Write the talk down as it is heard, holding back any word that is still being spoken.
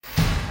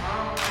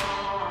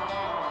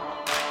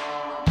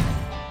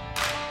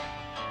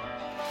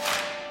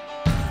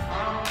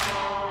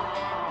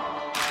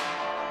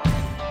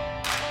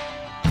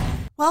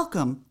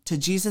Welcome to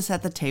Jesus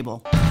at the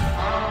Table,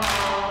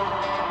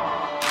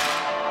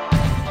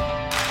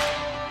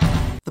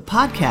 the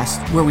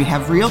podcast where we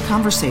have real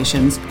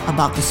conversations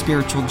about the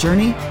spiritual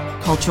journey,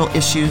 cultural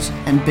issues,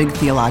 and big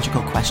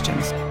theological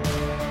questions.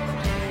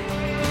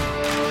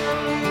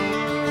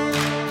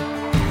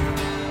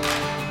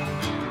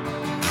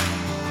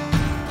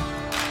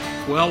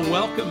 Well,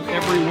 welcome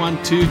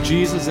everyone to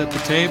Jesus at the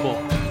Table,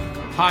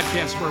 a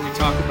podcast where we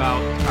talk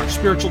about our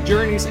spiritual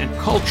journeys and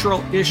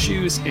cultural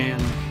issues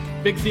and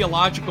big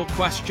theological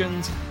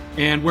questions,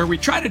 and where we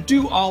try to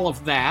do all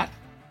of that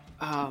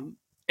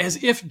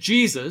as if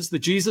Jesus, the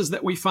Jesus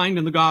that we find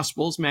in the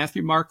Gospels,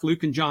 Matthew, Mark,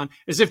 Luke, and John,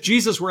 as if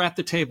Jesus were at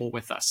the table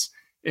with us.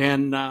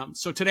 And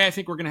so today I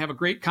think we're going to have a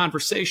great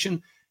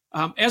conversation.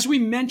 As we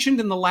mentioned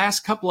in the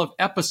last couple of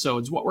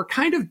episodes, what we're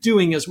kind of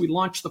doing as we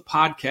launch the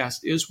podcast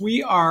is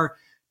we are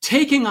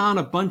taking on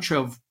a bunch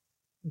of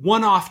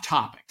one-off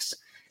topics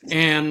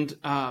and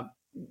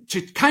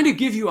to kind of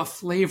give you a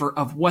flavor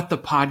of what the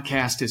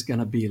podcast is going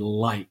to be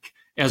like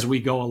as we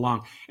go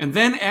along. And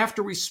then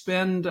after we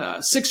spend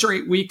 6 or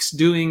 8 weeks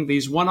doing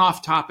these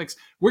one-off topics,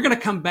 we're going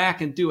to come back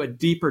and do a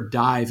deeper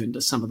dive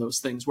into some of those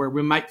things where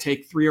we might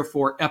take 3 or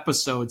 4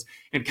 episodes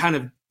and kind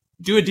of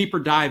do a deeper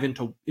dive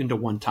into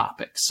one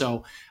topic.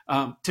 So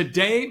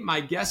today,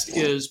 my guest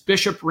is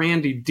Bishop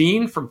Randy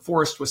Dean from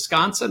Forest,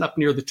 Wisconsin, up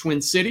near the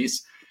Twin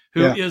Cities,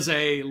 who is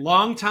a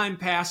longtime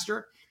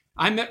pastor.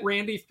 I met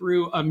Randy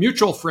through a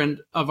mutual friend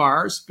of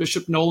ours,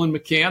 Bishop Nolan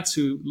McCants,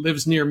 who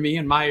lives near me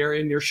in my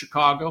area near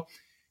Chicago.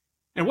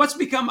 And what's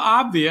become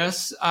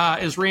obvious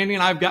as Randy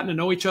and I have gotten to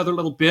know each other a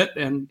little bit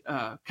and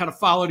kind of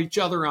followed each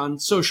other on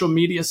social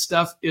media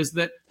stuff is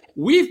that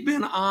we've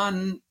been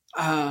on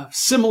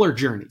similar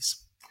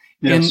journeys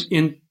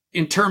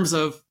in terms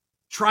of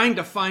trying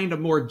to find a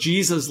more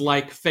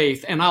Jesus-like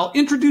faith. And I'll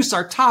introduce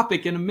our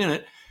topic in a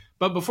minute.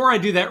 But before I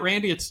do that,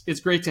 Randy,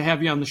 it's great to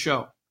have you on the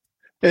show.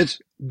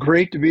 It's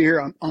great to be here.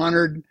 I'm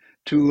honored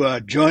to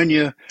join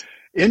you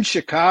in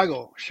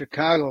Chicago,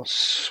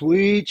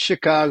 sweet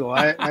Chicago.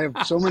 I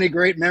have so many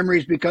great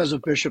memories because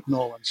of Bishop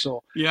Nolan.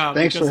 So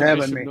thanks for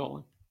having me.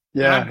 Nolan.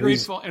 Yeah,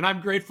 I'm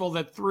grateful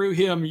that through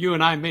him, you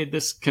and I made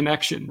this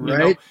connection.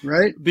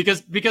 Right.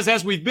 Because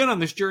as we've been on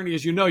this journey,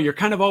 as you know, you're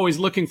kind of always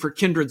looking for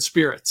kindred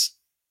spirits.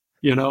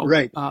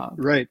 Right.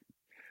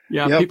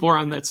 Yeah, yep. People are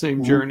on that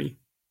same journey.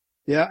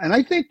 Yeah, and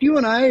I think you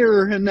and I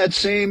are in that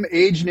same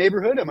age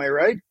neighborhood. Am I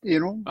right?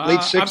 Late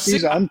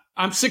 60s.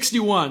 I'm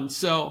 61,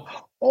 so.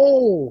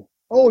 Oh,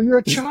 you're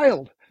a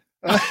child.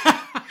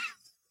 I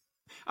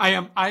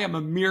am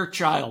a mere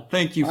child.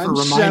 Thank you for I'm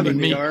reminding 70,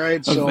 me. All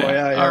right, so that.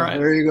 Yeah. All right.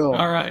 There you go.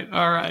 All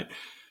right.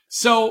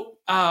 So,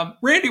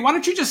 Randy, why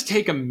don't you just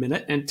take a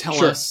minute and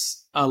tell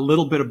us a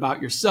little bit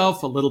about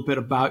yourself, a little bit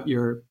about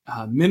your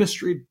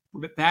ministry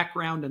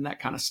background, and that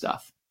kind of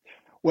stuff.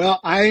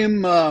 Well,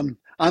 I'm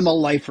a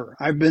lifer.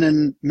 I've been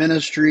in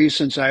ministry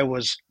since I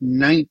was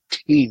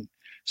 19.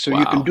 So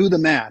You can do the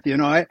math.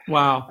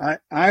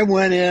 I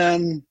went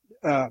in,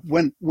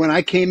 when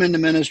I came into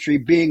ministry,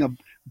 being a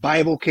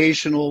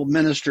bivocational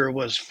minister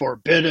was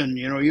forbidden.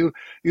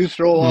 You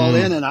throw all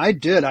in, and I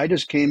did. I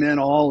just came in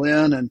all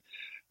in,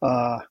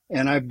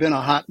 and I've been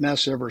a hot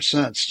mess ever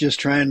since, just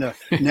trying to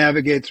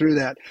navigate through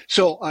that.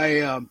 So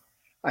I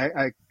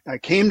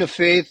came to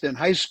faith in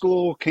high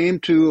school, came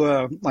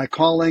to my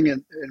calling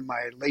in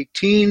my late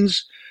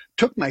teens,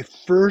 took my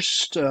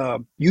first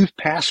youth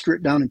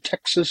pastorate down in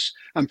Texas.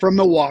 I'm from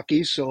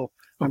Milwaukee, so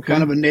I'm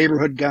kind of a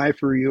neighborhood guy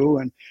for you.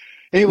 And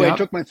anyway, I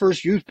took my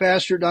first youth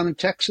pastorate down in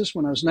Texas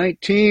when I was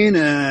 19,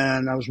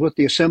 and I was with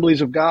the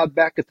Assemblies of God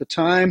back at the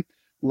time.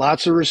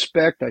 Lots of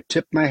respect. I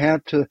tipped my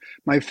hat to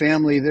my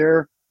family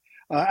there.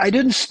 I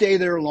didn't stay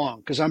there long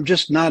because I'm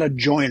just not a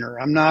joiner.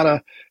 I'm not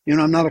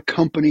a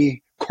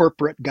company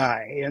corporate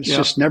guy. It's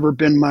just never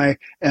been my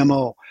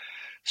MO.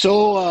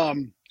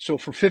 So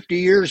for 50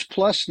 years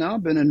plus now,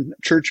 I've been in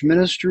church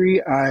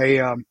ministry.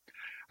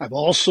 I've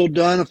also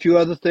done a few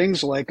other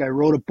things, like I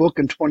wrote a book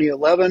in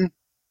 2011,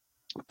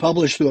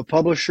 published through a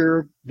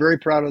publisher. Very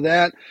proud of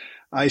that.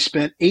 I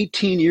spent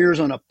 18 years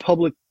on a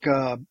public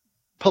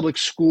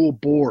school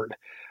board.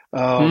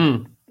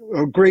 A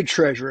great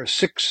treasure.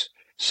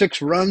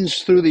 Six runs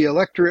through the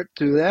electorate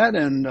through that,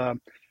 and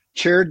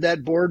chaired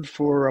that board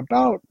for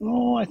about,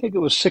 I think it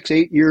was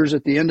 6-8 years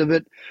at the end of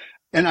it.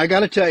 And I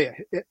got to tell you,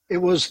 it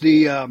was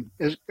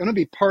it's going to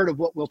be part of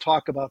what we'll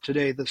talk about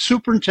today. The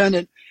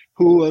superintendent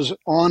who was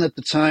on at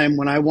the time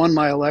when I won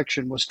my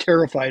election was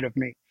terrified of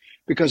me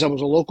because I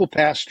was a local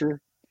pastor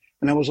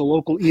and I was a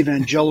local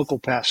evangelical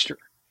pastor.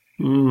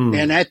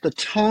 And at the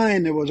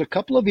time, there was a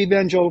couple of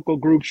evangelical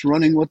groups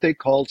running what they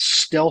called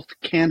stealth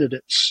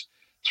candidates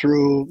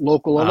through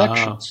local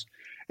elections.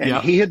 And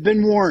he had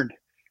been warned.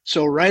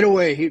 So right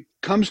away, he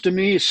comes to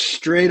me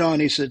straight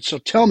on. He said, "So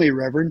tell me,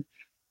 Reverend,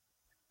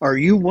 are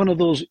you one of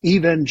those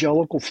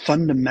evangelical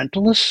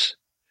fundamentalists?"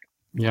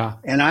 Yeah.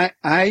 And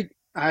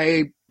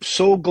I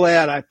so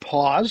glad I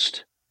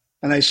paused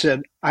and I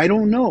said, "I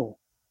don't know.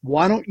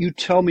 Why don't you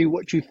tell me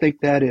what you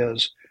think that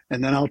is?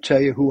 And then I'll tell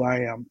you who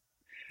I am."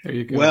 There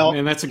you go. Well,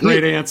 and that's a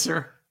great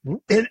answer.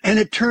 And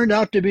it turned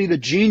out to be the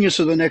genius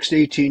of the next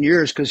 18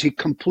 years because he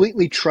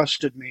completely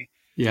trusted me.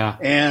 Yeah.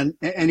 And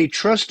he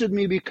trusted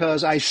me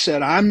because I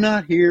said, I'm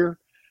not here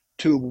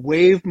to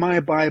wave my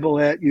Bible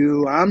at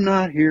you. I'm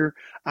not here.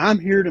 I'm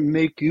here to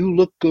make you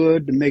look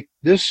good, to make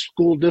this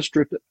school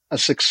district a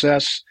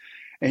success,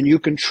 and you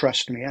can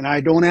trust me. And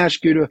I don't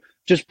ask you to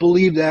just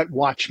believe that,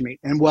 watch me.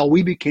 And well,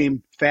 we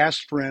became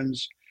fast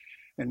friends.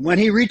 And when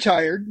he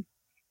retired,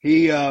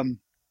 he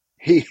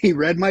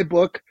read my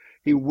book.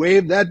 He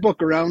waved that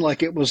book around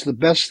like it was the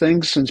best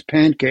thing since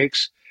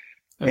pancakes.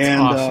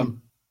 That's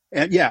awesome.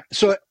 And yeah,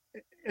 so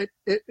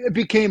it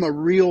became a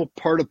real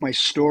part of my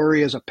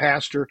story as a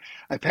pastor.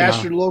 I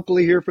pastored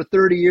locally here for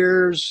 30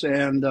 years.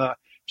 And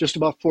just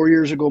about 4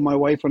 years ago, my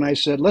wife and I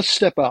said, let's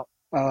step out.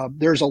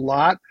 There's a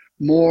lot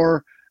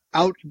more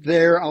out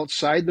there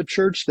outside the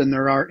church than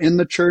there are in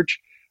the church.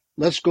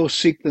 Let's go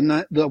seek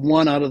the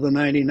one out of the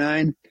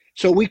 99.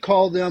 So we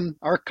call them,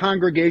 our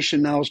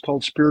congregation now is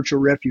called Spiritual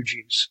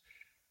Refugees.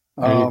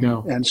 There you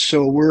go. And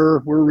so we're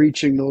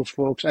reaching those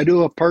folks. I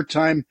do a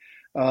part-time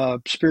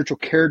spiritual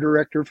care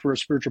director for a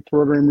spiritual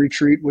program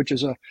retreat, which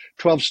is a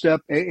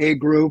 12-step AA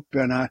group.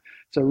 And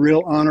it's a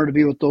real honor to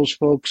be with those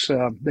folks.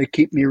 They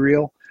keep me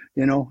real,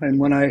 and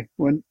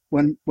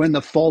when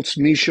the false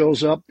me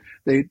shows up,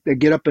 they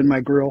get up in my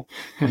grill,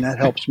 and that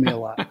helps me a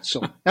lot.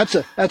 So that's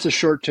a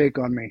short take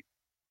on me.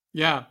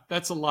 Yeah,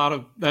 that's a lot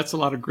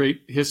of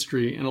great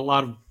history and a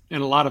lot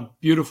of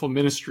beautiful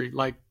ministry.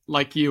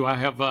 Like you, I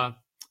have a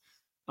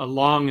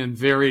long and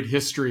varied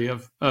history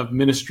of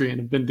ministry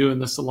and have been doing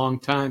this a long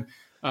time.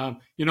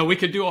 We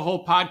could do a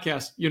whole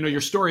podcast,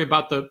 your story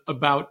about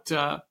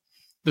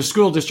the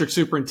school district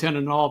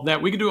superintendent and all of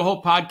that. We could do a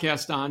whole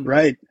podcast on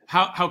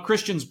how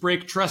Christians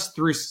break trust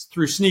through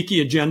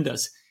sneaky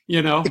agendas,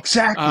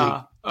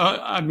 Exactly.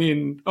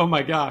 Oh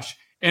my gosh.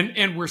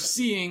 And we're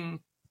seeing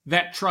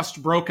that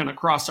trust broken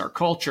across our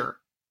culture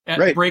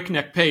at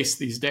breakneck pace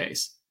these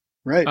days.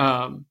 Right.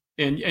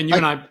 And you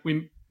and I,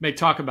 we may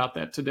talk about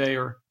that today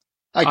or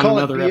I on call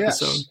another it BS.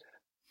 episode.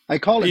 I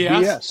call it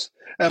BS.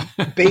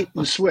 Bait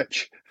and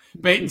switch.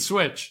 Bait and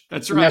switch.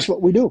 That's right. And that's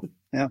what we do.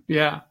 Yeah.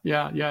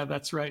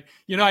 That's right.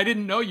 I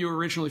didn't know you were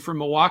originally from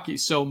Milwaukee.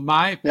 So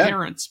my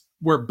parents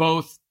were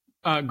both,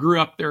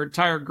 grew up, their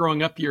entire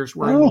growing up years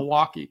were in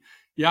Milwaukee.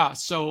 Yeah.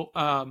 So,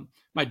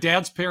 my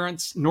dad's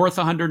parents, North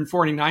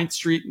 149th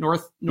Street,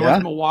 North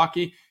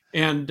Milwaukee.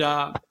 And,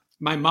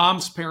 my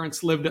mom's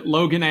parents lived at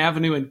Logan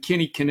Avenue and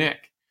Kinnikinnick,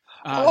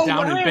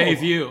 down in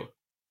Bayview.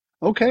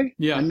 Okay.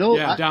 Yeah.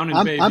 Down in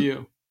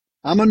Bayview.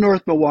 I'm a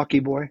North Milwaukee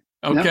boy.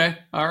 Okay. Yep.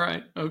 All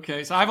right.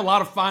 Okay. So I have a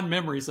lot of fond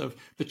memories of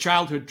the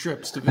childhood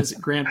trips to visit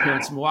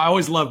grandparents. I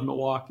always loved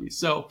Milwaukee.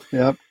 So,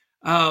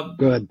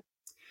 good.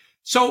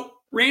 So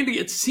Randy,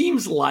 it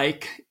seems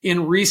like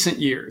in recent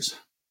years,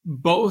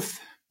 both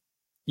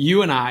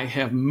you and I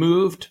have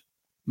moved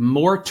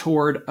more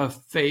toward a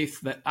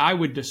faith that I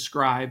would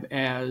describe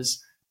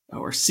as,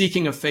 or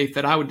seeking a faith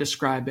that I would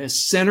describe as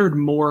centered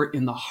more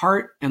in the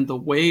heart and the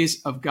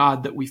ways of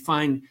God that we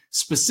find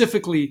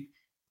specifically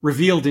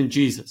revealed in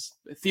Jesus.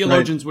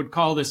 Theologians would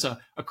call this a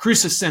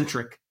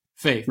crucicentric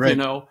faith,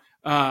 or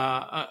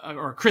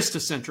a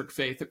Christocentric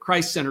faith, a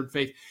Christ-centered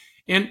faith.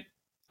 And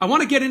I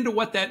want to get into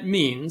what that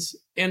means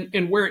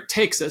and where it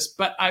takes us,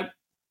 but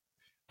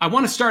I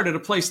want to start at a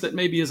place that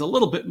maybe is a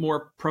little bit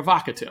more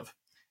provocative.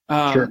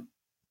 Sure.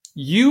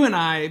 You and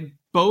I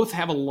both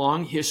have a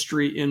long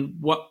history in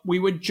what we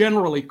would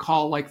generally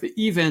call like the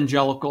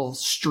evangelical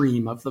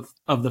stream of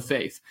the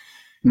faith.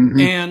 Mm-hmm.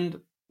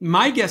 And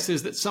my guess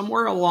is that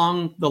somewhere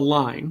along the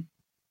line,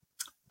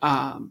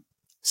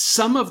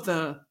 some of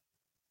the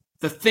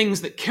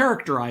things that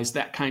characterize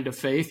that kind of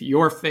faith,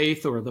 your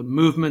faith or the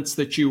movements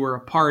that you were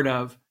a part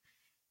of,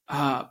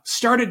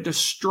 started to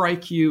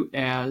strike you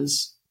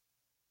as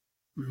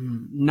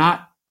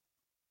not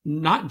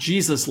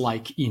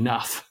Jesus-like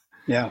enough.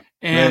 Yeah.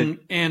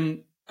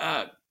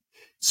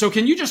 So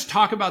can you just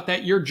talk about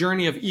that, your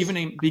journey of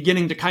even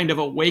beginning to kind of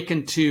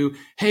awaken to,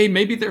 hey,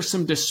 maybe there's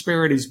some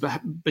disparities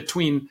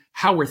between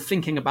how we're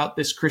thinking about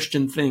this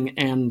Christian thing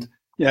and,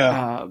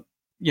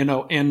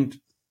 and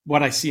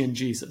what I see in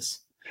Jesus?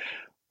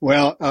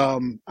 Well,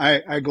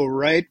 I go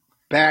right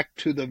back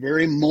to the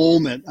very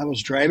moment I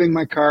was driving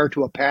my car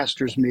to a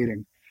pastor's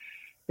meeting.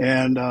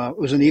 And it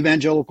was an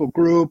evangelical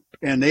group,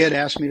 and they had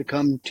asked me to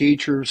come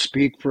teach or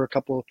speak for a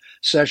couple of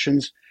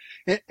sessions.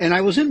 And I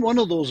was in one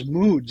of those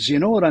moods, you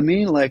know what I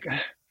mean? Like,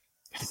 I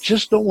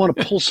just don't want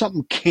to pull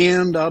something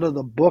canned out of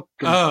the book.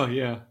 And,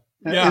 yeah.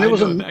 And it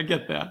was I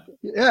get that.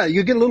 Yeah,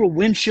 you get a little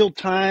windshield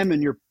time,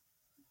 and you're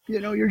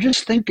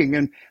just thinking.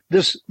 And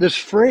this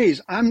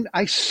phrase,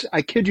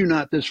 I kid you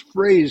not, this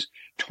phrase,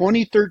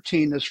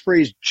 2013, this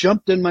phrase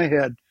jumped in my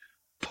head: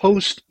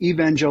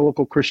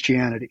 post-evangelical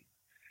Christianity.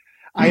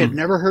 I had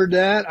never heard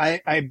that.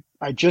 I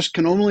just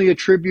can only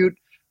attribute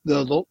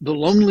the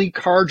lonely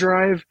car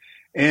drive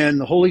and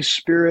the Holy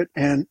Spirit,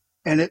 and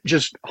it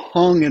just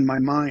hung in my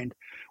mind.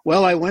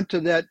 Well, I went to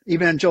that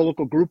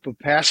evangelical group of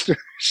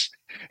pastors,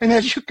 and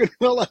as you can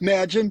well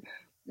imagine,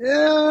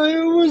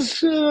 it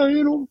was,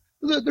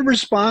 the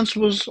response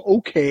was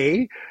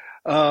okay.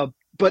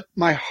 But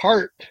my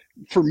heart,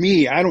 for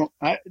me,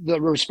 the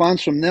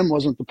response from them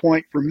wasn't the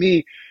point. For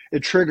me, it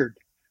triggered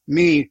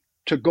me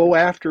to go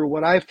after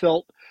what I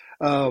felt.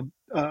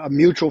 A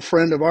mutual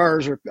friend of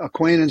ours, or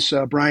acquaintance,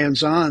 Brian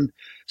Zahn,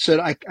 said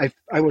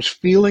I was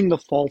feeling the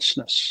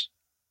falseness.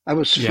 I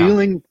was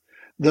feeling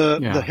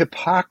the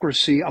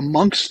hypocrisy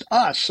amongst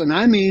us. And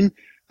I mean,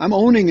 I'm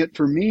owning it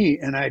for me.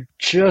 And I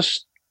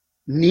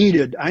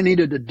needed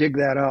to dig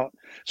that out.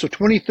 So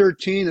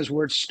 2013 is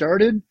where it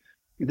started.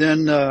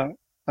 Then,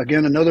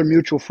 again, another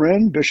mutual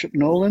friend, Bishop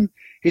Nolan,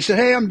 he said,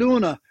 "Hey, I'm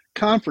doing a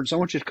conference. I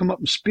want you to come up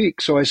and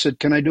speak." So I said,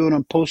 "Can I do it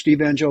on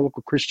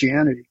post-evangelical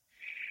Christianity?"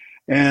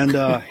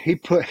 And he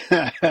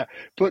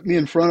put me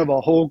in front of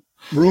a whole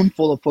room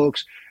full of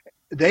folks.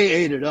 They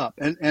ate it up.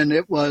 And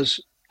it was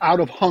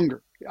out of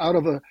hunger, out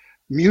of a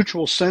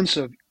mutual sense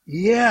of,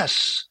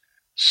 yes,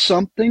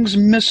 something's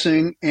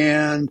missing.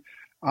 And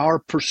our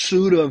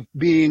pursuit of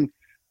being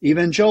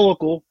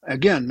evangelical,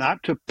 again,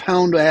 not to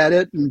pound at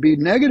it and be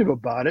negative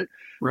about it,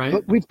 right,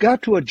 but we've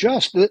got to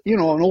adjust. The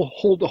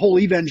whole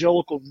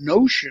evangelical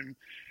notion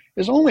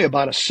is only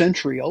about a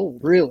century old,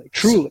 really,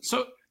 truly.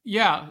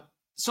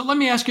 So let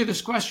me ask you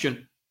this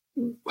question.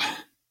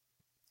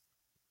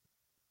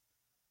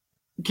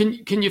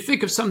 Can you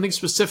think of something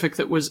specific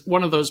that was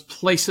one of those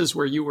places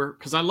where you were,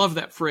 because I love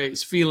that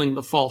phrase, feeling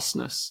the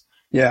falseness.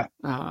 Yeah.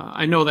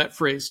 I know that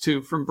phrase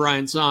too from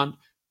Brian Zahn.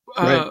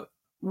 Right.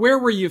 Where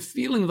were you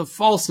feeling the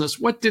falseness?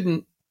 What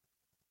didn't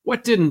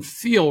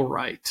feel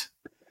right?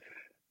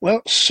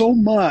 Well, so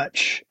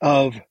much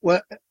of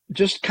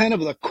just kind of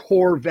the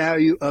core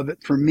value of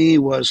it for me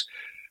was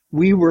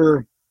we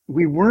weren't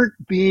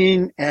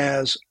being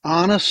as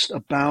honest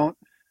about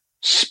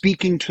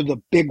speaking to the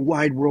big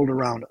wide world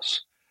around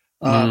us.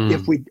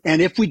 If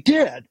we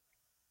did,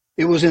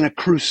 it was in a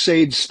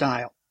crusade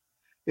style.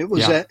 It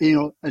was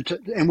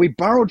and we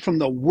borrowed from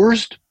the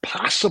worst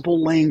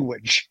possible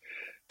language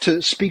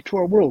to speak to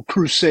our world,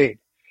 crusade.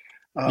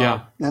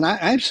 And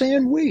I'm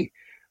saying we.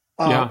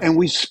 And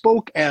we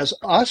spoke as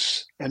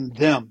us and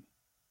them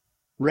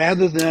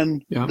rather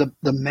than the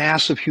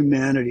mass of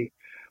humanity.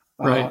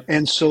 Right.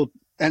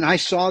 And I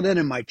saw that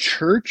in my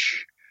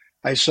church.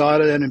 I saw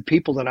that in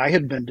people that I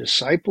had been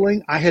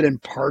discipling. I had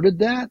imparted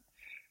that.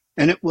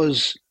 And it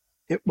was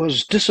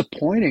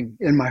disappointing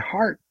in my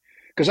heart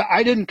because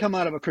I didn't come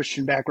out of a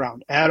Christian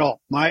background at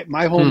all.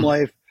 My home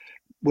life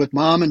with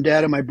mom and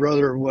dad and my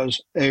brother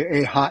was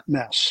a hot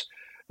mess.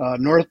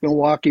 North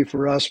Milwaukee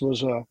for us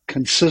was a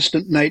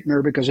consistent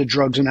nightmare because of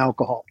drugs and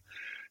alcohol.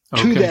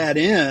 Okay. To that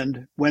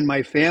end, when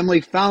my family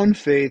found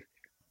faith,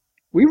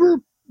 we were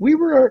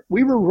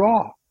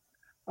raw.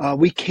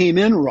 We came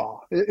in raw,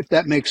 if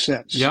that makes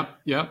sense.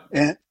 Yep.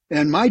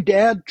 And my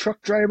dad,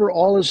 truck driver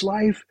all his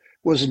life,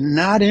 was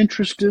not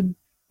interested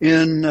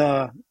in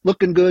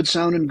looking good,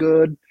 sounding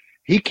good.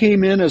 He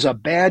came in as a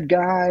bad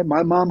guy.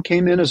 My mom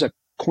came in as a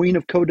queen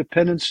of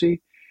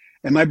codependency.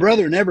 And my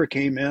brother never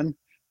came in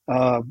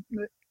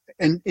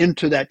and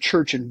into that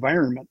church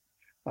environment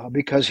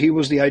because he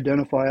was the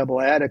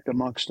identifiable addict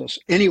amongst us.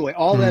 Anyway,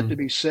 all that to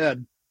be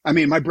said, I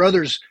mean, my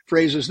brother's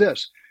phrase is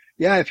this: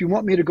 "Yeah, if you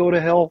want me to go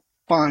to hell,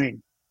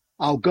 fine,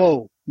 I'll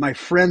go. My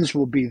friends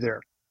will be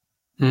there."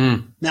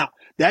 Now,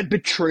 that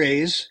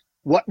betrays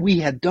what we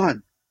had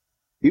done.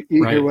 You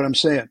hear what I'm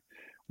saying?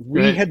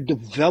 We had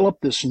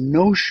developed this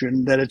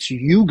notion that it's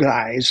you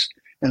guys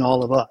and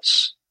all of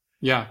us.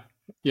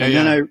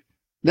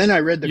 Then I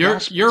read the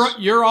Gospels.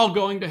 You're all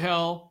going to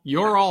hell.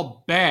 You're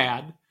all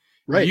bad.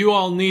 Right. You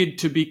all need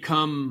to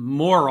become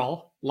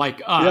moral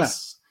like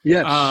us.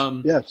 Yeah.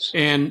 Yes.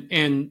 And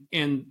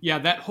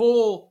that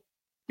whole,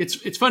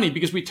 it's funny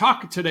because we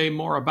talk today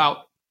more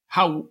about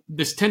how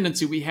this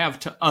tendency we have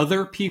to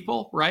other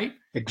people, right?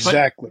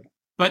 Exactly.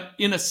 But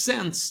in a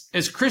sense,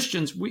 as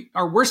Christians,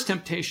 our worst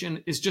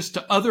temptation is just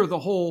to other the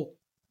whole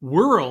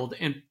world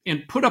and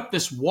put up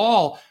this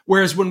wall.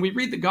 Whereas when we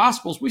read the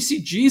Gospels, we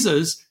see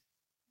Jesus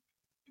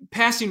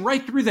passing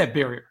right through that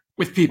barrier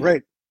with people.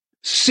 Right.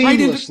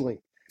 Seamlessly.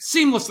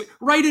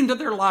 Right into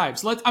their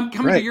lives. I'm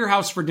coming to your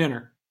house for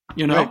dinner,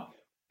 you know? Right.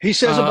 He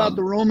says about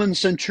the Roman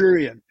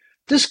centurion,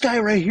 this guy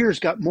right here has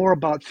got more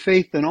about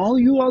faith than all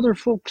you other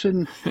folks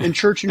in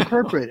Church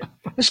Incorporated.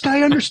 This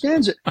guy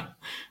understands it.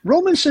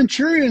 Roman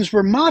centurions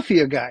were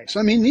mafia guys.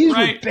 I mean, these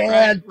were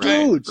bad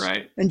dudes.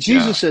 Right. And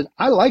Jesus said,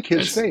 I like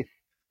his faith.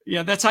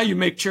 Yeah, that's how you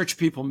make church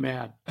people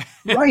mad.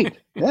 Right.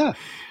 Yeah,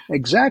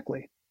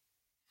 exactly.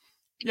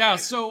 Yeah.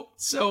 So,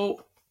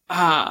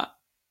 and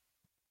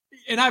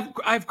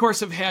I of course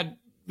have had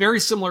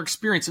very similar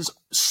experiences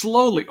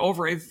slowly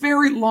over a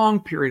very long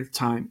period of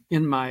time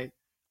in my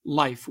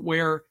life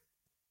where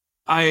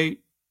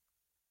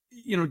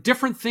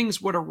different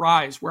things would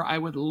arise where I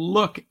would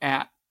look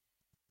at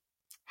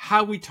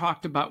how we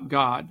talked about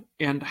God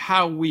and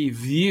how we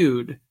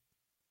viewed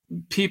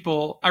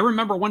people. I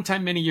remember one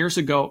time many years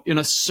ago in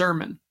a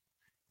sermon,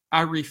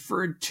 I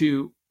referred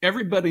to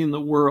everybody in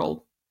the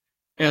world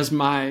as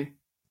my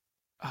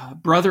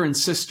brother and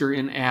sister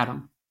in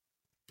Adam,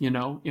 in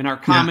our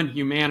common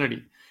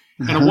humanity.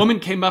 And a woman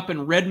came up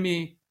and read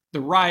me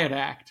the riot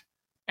act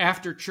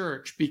after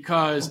church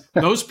because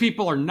those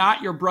people are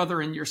not your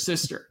brother and your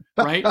sister,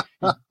 right?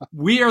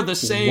 We are the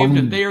saved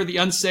and they are the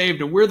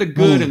unsaved, and we're the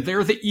good and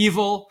they're the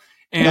evil.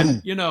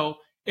 And,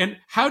 and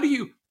how do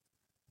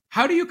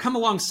you come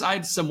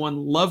alongside someone,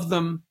 love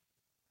them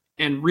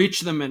and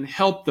reach them and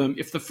help them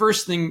if the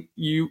first thing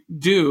you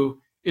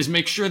do is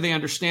make sure they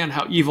understand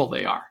how evil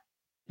they are?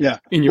 Yeah.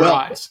 In your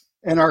eyes.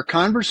 And our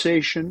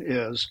conversation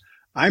is,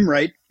 I'm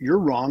right, you're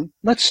wrong,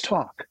 let's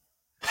talk.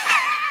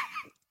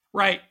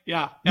 Right.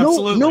 Yeah,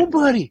 absolutely.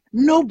 Nobody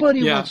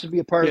wants to be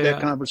a part of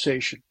that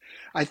conversation.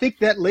 I think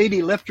that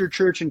lady left your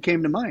church and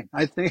came to mine.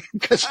 I think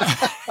because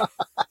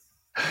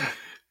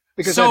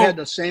I've had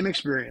the same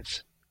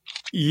experience.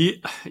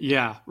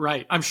 Yeah,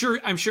 right. I'm sure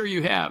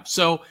you have.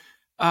 So,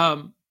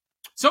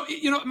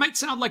 it might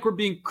sound like we're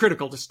being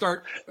critical to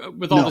start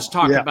with all this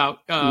talk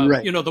about,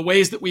 the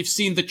ways that we've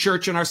seen the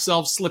church and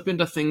ourselves slip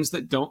into things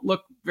that don't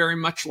look very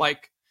much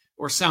like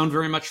or sound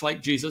very much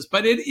like Jesus,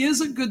 but it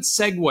is a good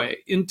segue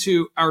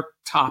into our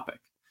topic.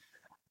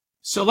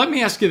 So let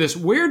me ask you this.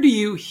 Where do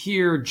you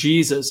hear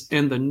Jesus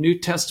and the New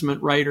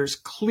Testament writers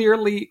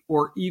clearly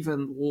or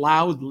even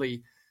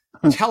loudly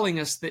telling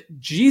us that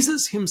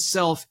Jesus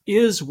himself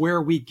is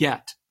where we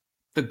get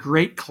the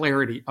great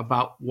clarity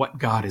about what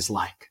God is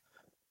like?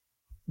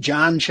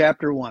 John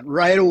chapter 1,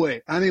 right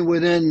away. I mean,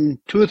 within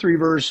 2 or 3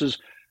 verses,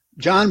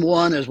 John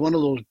 1 is one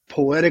of those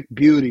poetic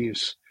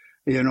beauties,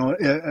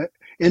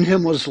 in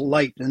him was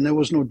light and there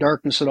was no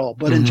darkness at all.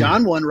 But in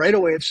John 1, right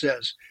away it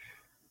says,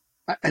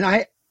 and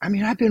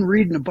I've been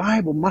reading the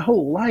Bible my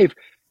whole life,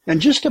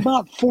 and just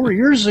about 4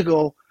 years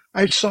ago,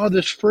 I saw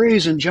this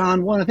phrase in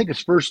John 1, I think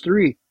it's verse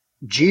 3,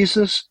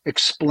 Jesus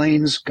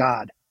explains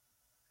God.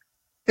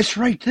 It's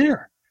right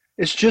there.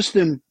 It's just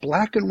in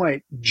black and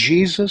white.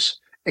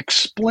 Jesus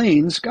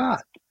explains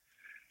God.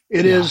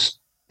 It is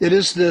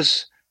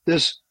this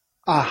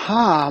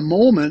aha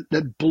moment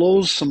that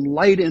blows some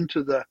light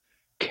into the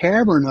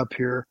cavern up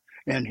here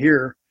and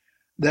here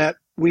that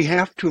we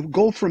have to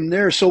go from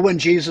there. So when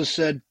Jesus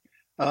said,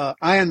 I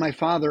and my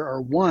Father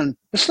are one,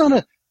 it's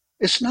not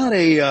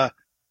a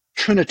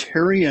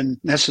Trinitarian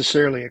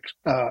necessarily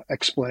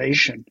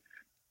explanation.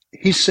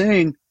 He's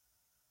saying,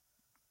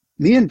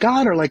 me and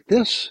God are like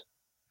this.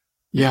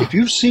 Yeah. If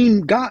you've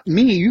seen God,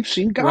 you've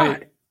seen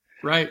God.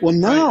 Right. Well,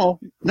 now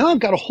I've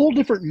got a whole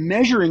different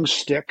measuring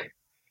stick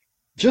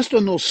just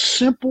on those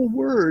simple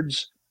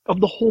words of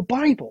the whole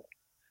Bible.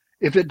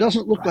 If it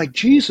doesn't look like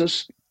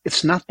Jesus,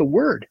 it's not the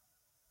Word,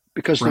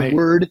 because the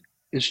Word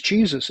is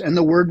Jesus, and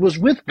the Word was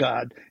with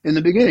God in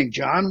the beginning,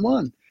 John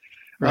 1.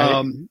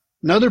 Right.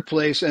 Another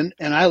place, and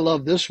I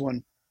love this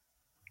one,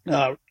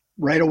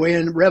 right away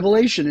in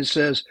Revelation, it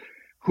says,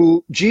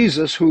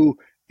 Jesus, who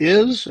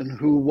is and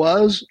who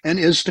was and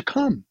is to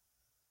come.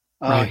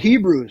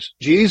 Hebrews,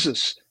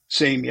 Jesus,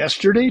 same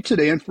yesterday,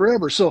 today, and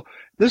forever. So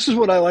this is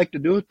what I like to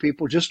do with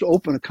people, just to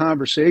open a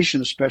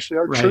conversation, especially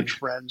our church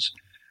friends.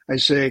 I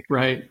say,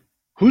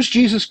 who's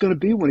Jesus going to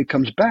be when he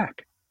comes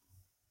back?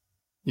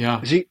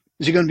 Yeah. Is he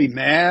going to be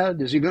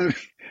mad? Is he going to?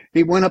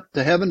 He went up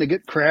to heaven to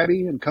get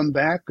crabby and come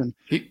back, and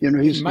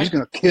he's going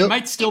to kill.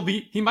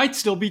 He might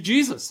still be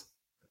Jesus.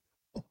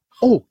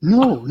 Oh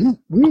no,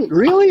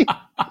 really?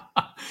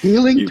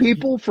 Healing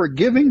people,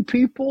 forgiving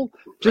people,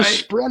 just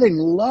spreading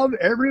love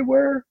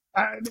everywhere.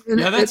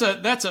 That's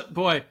a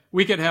boy.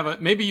 We could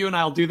have maybe you and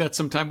I'll do that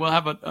sometime.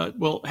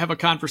 We'll have a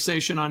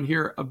conversation on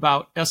here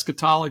about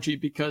eschatology,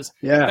 because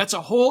that's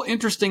a whole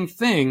interesting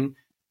thing.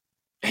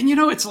 And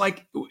it's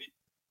like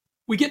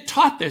we get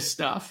taught this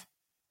stuff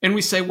and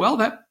we say, well,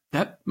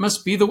 that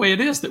must be the way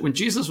it is, that when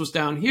Jesus was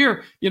down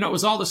here, it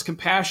was all this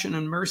compassion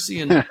and mercy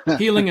and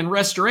healing and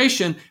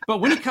restoration. But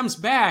when he comes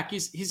back,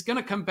 he's going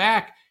to come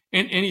back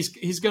and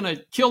he's going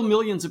to kill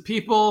millions of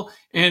people,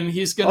 and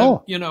he's going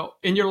to,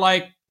 and you're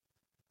like,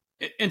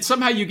 and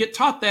somehow you get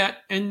taught that,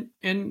 and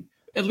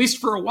at least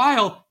for a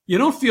while, you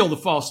don't feel the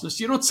falseness,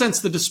 you don't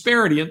sense the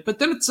disparity, but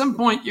then at some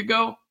point you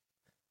go,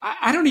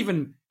 I don't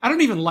even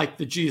like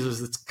the Jesus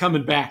that's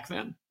coming back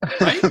then,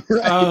 right?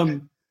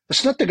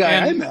 It's not the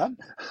guy I met.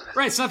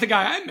 Right, it's not the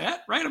guy I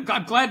met, right?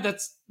 I'm glad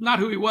that's not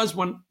who he was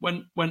when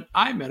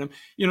I met him.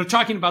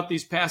 Talking about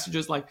these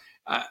passages, like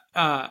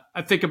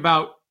I think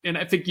about, and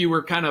I think you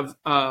were kind of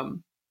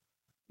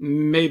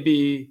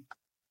maybe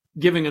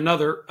giving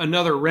another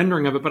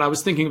rendering of it, but I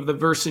was thinking of the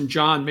verse in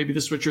John. Maybe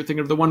this is what you're thinking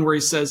of, the one where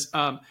he says,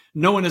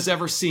 "No one has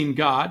ever seen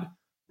God."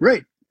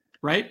 Right.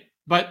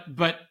 But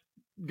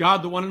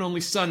God, the one and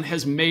only Son,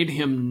 has made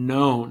him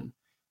known.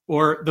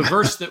 Or the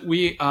verse that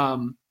we,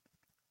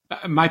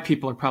 my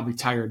people are probably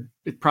tired.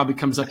 It probably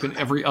comes up in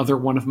every other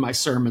one of my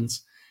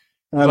sermons.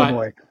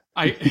 Boy.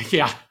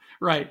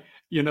 Right.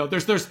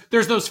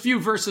 There's those few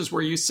verses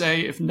where you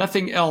say, if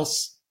nothing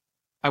else,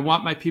 I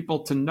want my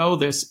people to know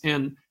this.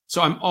 And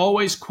so I'm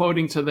always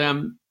quoting to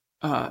them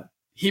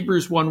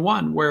Hebrews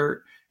 1:1,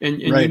 where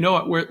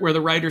where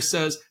the writer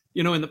says,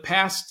 in the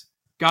past,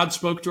 God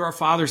spoke to our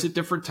fathers at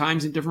different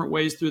times in different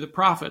ways through the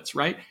prophets,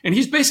 right? And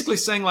he's basically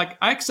saying, like,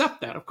 I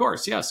accept that, of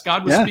course. Yes,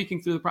 God was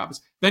speaking through the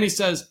prophets. Then he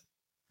says,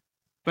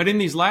 But in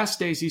these last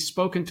days, he's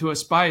spoken to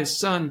us by his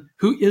Son,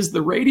 who is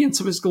the radiance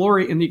of his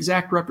glory and the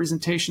exact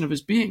representation of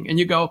his being. And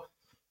you go,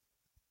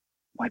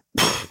 what?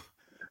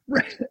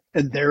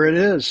 And there it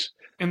is.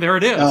 And there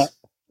it is.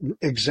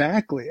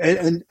 Exactly.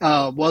 And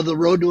the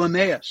road to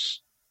Emmaus,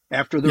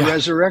 after the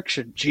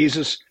resurrection,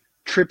 Jesus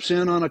trips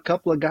in on a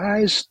couple of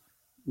guys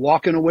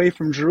walking away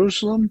from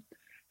Jerusalem.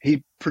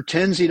 He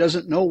pretends he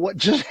doesn't know what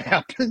just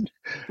happened.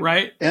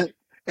 Right. And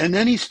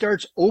then he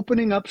starts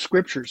opening up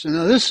scriptures. And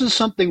now this is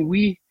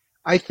something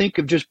I think,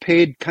 have just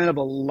paid kind of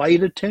a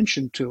light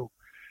attention to.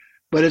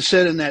 But it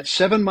said in that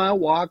 7-mile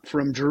walk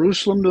from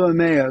Jerusalem to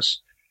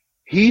Emmaus,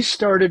 he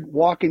started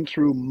walking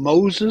through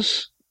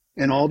Moses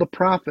and all the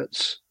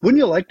prophets. Wouldn't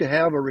you like to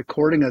have a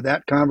recording of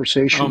that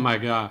conversation? Oh my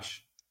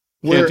gosh.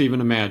 Can't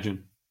even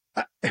imagine.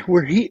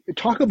 Where he,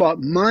 talk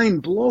about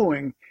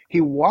mind-blowing,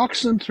 he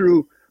walks them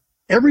through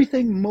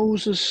everything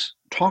Moses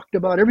talked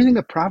about, everything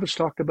the prophets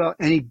talked about,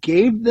 and he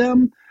gave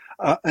them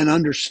an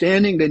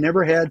understanding they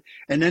never had.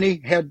 And then he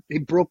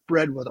broke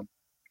bread with them.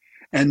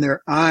 And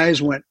their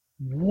eyes went,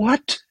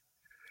 what?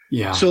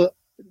 Yeah. So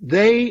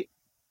they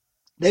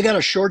got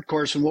a short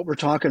course in what we're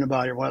talking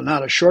about here. Well,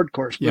 not a short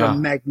course, but a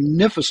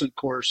magnificent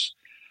course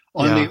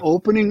on the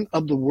opening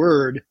of the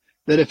Word,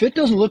 that if it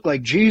doesn't look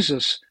like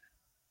Jesus,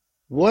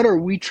 what are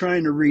we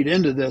trying to read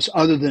into this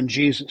other than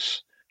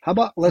Jesus? How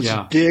about let's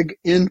dig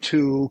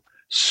into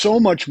so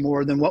much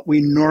more than what we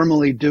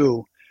normally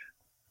do.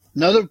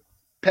 Another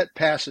pet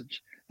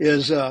passage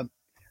is,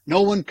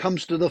 no one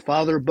comes to the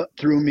Father but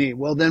through me.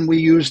 Well, then we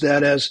use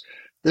that as,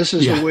 this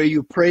is the way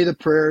you pray the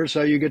prayers,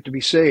 how you get to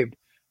be saved.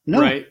 No.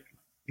 Right.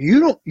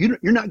 You're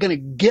not going to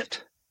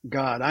get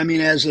God. I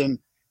mean, as in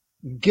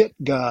get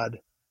God,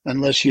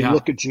 unless you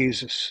look at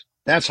Jesus.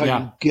 That's how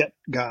you get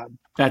God.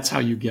 That's how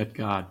you get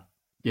God.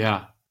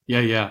 Yeah.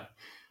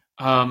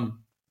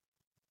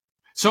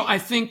 So I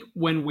think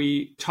when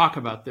we talk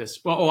about this,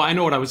 I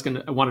know what I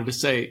wanted to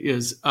say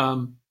is,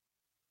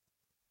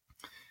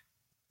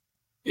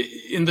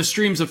 in the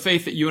streams of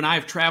faith that you and I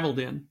have traveled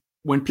in,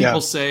 when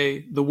people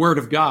say the Word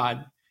of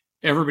God,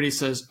 everybody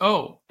says,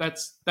 "Oh,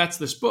 that's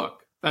this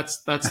book.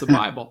 That's the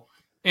Bible."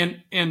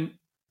 And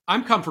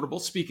I'm comfortable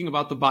speaking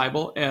about the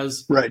Bible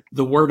as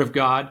the Word of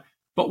God.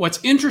 But what's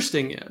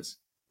interesting is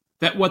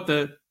that what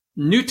the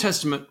New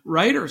Testament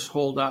writers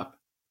hold up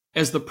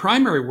as the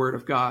primary Word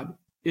of God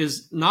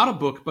is not a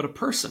book, but a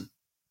person.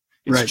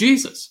 It's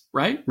Jesus,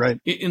 right? Right.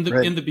 In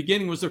the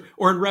beginning was there,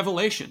 or in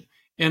Revelation,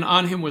 and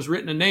on him was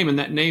written a name, and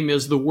that name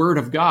is the Word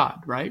of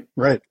God, right?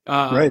 Right.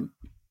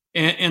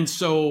 And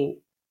so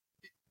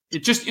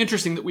it's just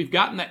interesting that we've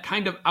gotten that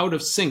kind of out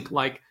of sync,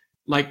 like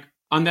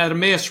on that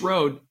Emmaus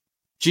road,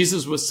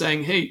 Jesus was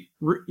saying, "Hey,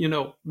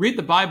 read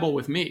the Bible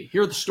with me.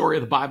 Hear the story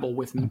of the Bible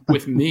with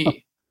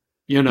me."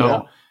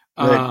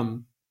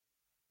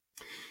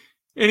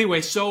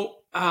 Anyway, so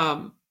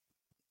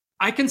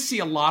I can see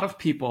a lot of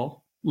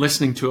people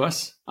listening to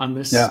us on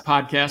this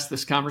podcast,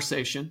 this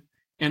conversation,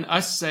 and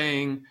us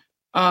saying,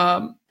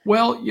 us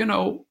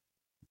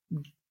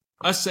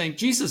saying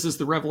Jesus is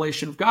the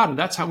revelation of God, and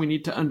that's how we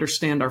need to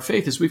understand our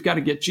faith, is we've got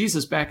to get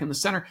Jesus back in the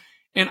center.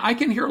 And I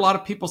can hear a lot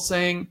of people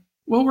saying,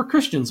 well, we're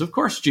Christians. Of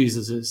course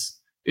Jesus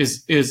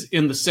is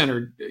in the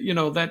center.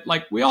 That,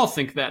 like, we all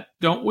think that,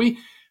 don't we?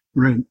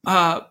 Right.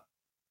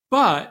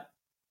 But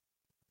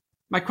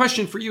my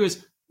question for you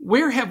is,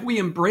 where have we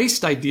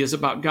embraced ideas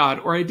about God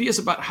or ideas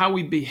about how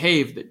we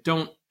behave that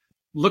don't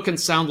look and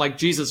sound like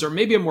Jesus? Or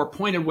maybe a more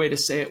pointed way to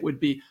say it would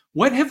be,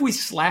 what have we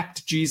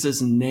slapped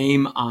Jesus'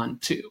 name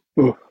onto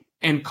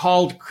and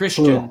called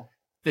Christian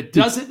that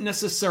doesn't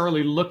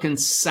necessarily look and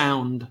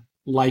sound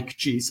like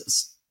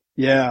Jesus?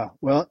 Yeah.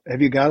 Well,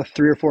 have you got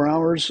 3 or 4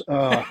 hours?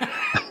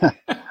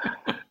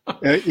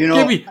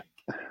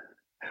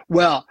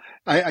 Well,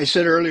 I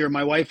said earlier,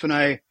 my wife and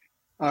I,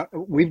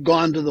 we've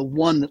gone to the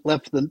one that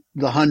left the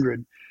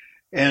 100,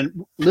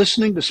 and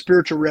listening to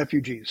spiritual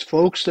refugees,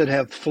 folks that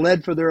have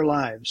fled for their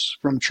lives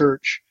from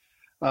church,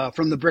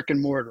 from the brick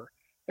and mortar,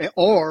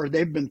 or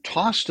they've been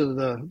tossed to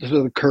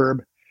the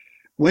curb.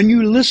 When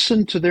you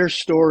listen to their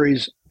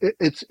stories,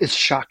 it's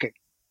shocking.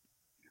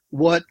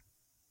 What,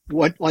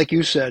 like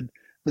you said,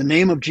 the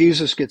name of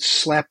Jesus gets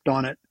slapped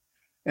on it.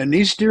 And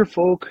these dear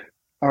folk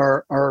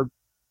are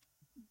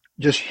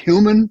just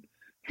human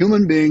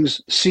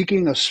beings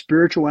seeking a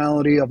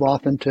spirituality of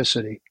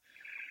authenticity.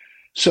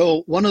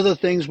 So one of the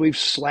things we've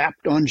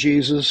slapped on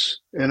Jesus,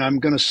 and I'm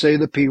going to say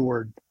the P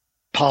word,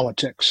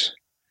 politics.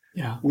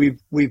 Yeah. We've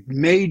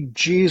made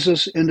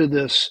Jesus into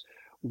this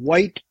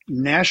white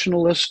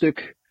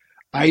nationalistic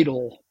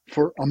idol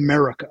for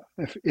America.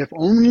 If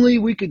only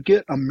we could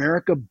get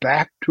America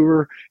back to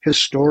her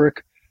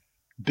historic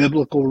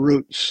biblical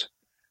roots.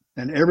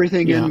 And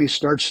everything in me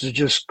starts to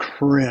just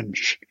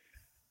cringe,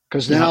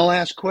 because then I'll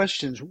ask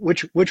questions.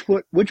 Which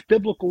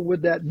biblical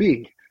would that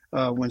be?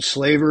 When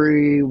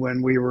slavery,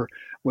 when we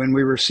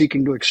were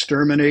seeking to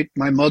exterminate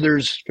my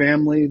mother's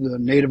family, the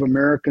Native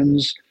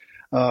Americans,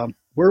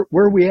 where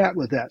are we at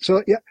with that?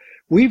 So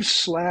we've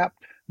slapped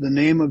the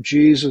name of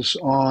Jesus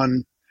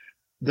on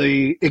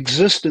the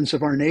existence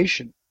of our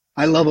nation.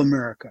 I love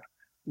America.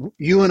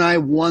 you and I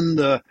won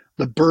the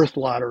birth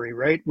lottery,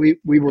 right? We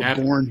were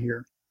born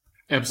here.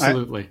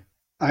 Absolutely.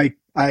 I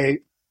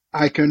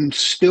can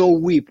still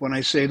weep when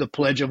I say the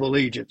Pledge of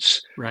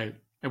Allegiance. Right.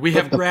 And we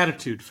have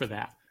gratitude for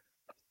that.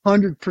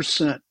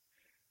 100%.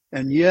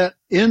 And yet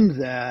in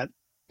that,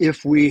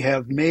 if we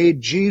have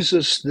made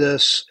Jesus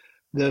this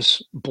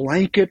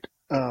blanket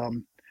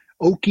okie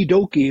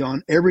dokie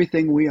on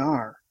everything we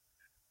are,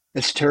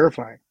 it's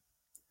terrifying.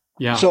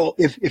 Yeah. So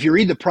if you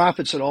read the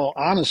prophets at all,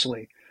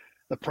 honestly,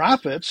 the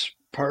prophets,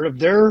 part of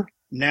their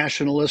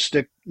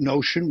nationalistic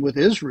notion with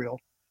Israel,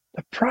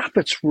 the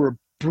prophets were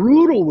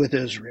brutal with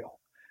Israel.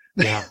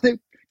 Yeah. They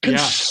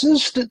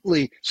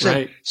consistently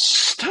said,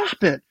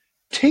 stop it.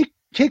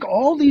 Take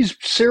all these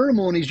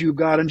ceremonies you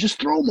got and just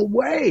throw them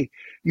away.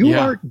 You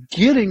aren't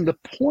getting the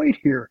point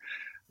here.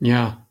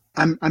 Yeah.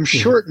 I'm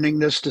shortening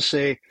this to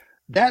say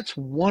that's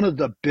one of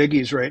the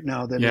biggies right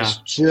now that has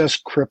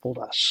just crippled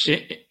us.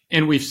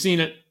 And we've seen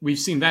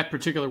that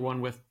particular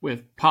one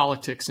with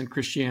politics and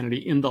Christianity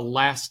in the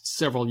last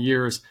several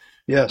years.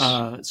 Yes.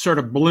 Sort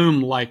of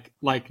bloom like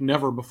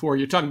never before.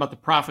 You're talking about the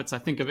prophets. I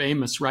think of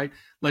Amos, right?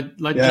 Let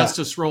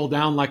justice roll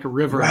down like a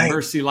river and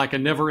mercy like a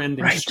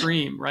never-ending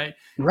stream, right?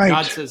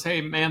 God says,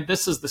 hey, man,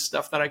 this is the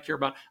stuff that I care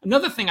about.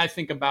 Another thing I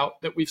think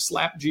about that we've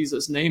slapped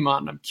Jesus' name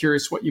on, I'm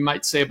curious what you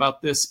might say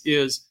about this,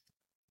 is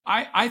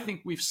I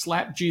think we've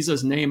slapped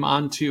Jesus' name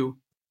onto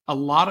a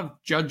lot of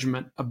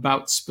judgment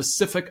about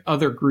specific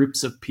other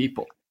groups of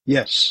people.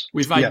 Yes.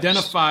 We've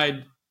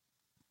identified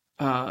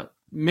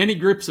many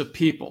groups of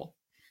people.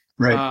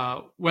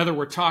 Right. Whether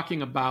we're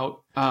talking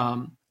about,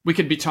 we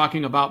could be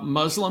talking about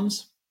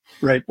Muslims,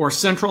 right, or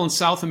Central and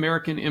South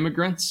American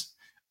immigrants,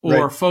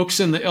 or folks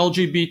in the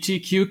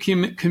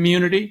LGBTQ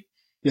community,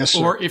 yes,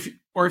 sir. or if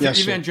you're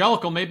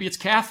evangelical, maybe it's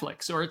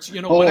Catholics, or it's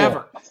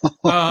whatever.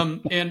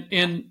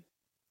 And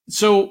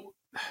so,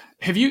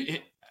 have you?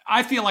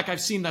 I feel like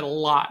I've seen that a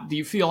lot. Do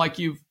you feel like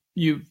you've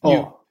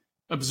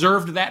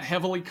observed that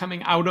heavily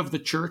coming out of the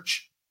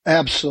church?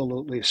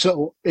 Absolutely.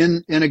 So,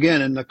 again,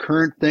 in the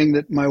current thing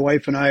that my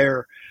wife and I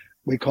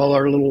we call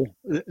our little,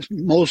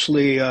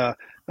 mostly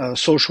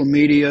social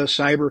media,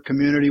 cyber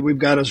community. We've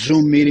got a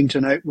Zoom meeting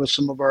tonight with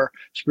some of our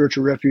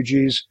spiritual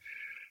refugees.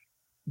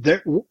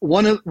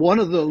 One of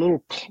the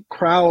little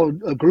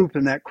a group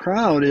in that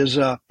crowd is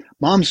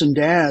moms and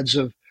dads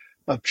of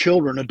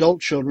children,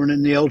 adult children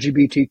in the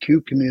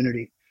LGBTQ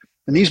community.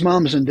 And these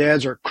moms and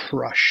dads are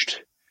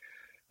crushed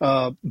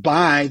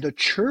by the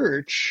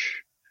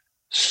church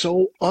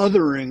so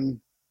othering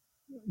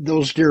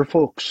those dear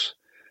folks.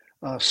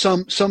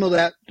 Some of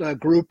that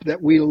group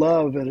that we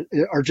love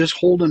are just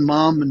holding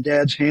mom and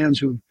dad's hands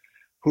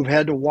who've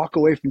had to walk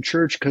away from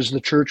church because the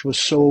church was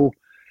so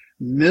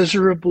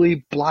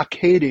miserably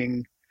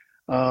blockading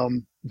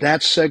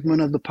that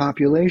segment of the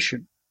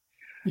population.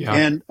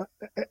 Yeah.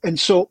 And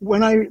so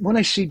when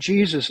I see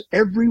Jesus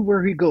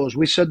everywhere he goes,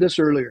 we said this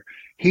earlier,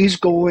 he's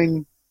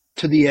going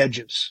to the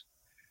edges.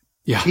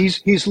 Yeah.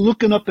 He's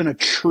looking up in a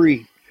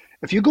tree.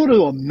 If you go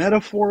to a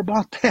metaphor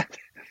about that,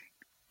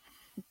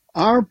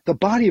 the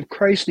body of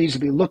Christ needs to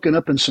be looking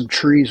up in some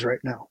trees right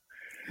now,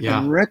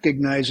 and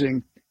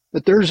recognizing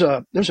that there's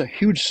a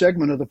huge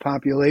segment of the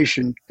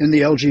population in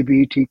the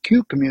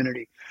LGBTQ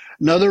community.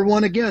 Another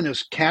one again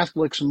is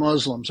Catholics,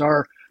 Muslims.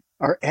 Our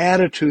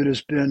attitude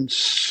has been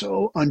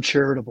so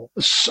uncharitable,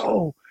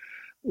 so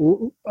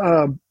bitter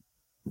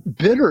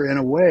in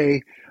a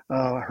way.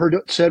 Heard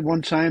it said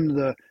one time,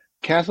 the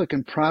Catholic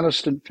and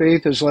Protestant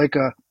faith is like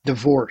a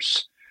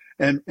divorce.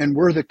 And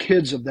we're the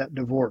kids of that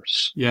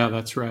divorce. Yeah,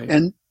 that's right.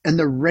 And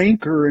the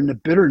rancor and the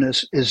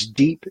bitterness is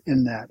deep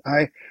in that.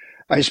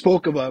 I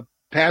spoke of a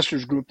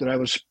pastor's group that I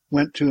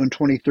went to in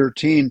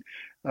 2013.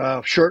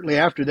 Shortly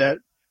after that,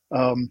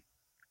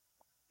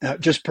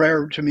 just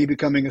prior to me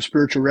becoming a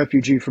spiritual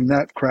refugee from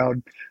that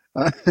crowd,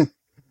 I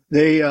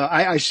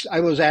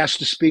was asked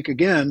to speak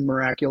again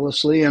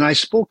miraculously, and I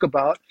spoke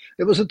about,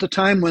 it was at the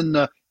time when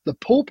the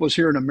Pope was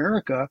here in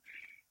America,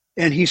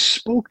 and he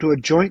spoke to a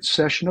joint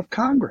session of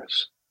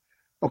Congress.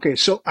 Okay,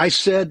 so I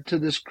said to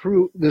this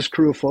crew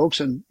of folks,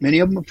 and many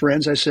of them are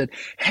friends, I said,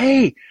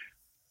 hey,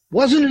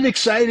 wasn't it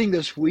exciting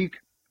this week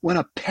when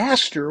a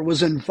pastor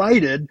was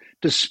invited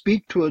to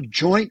speak to a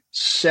joint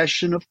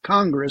session of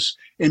Congress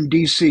in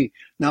D.C.?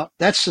 Now,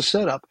 that's the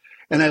setup.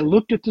 And I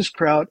looked at this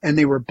crowd, and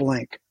they were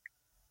blank.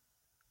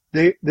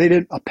 They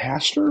didn't, a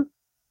pastor?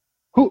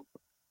 Who?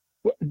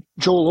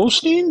 Joel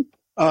Osteen?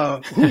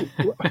 Who?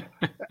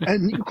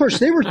 And of course,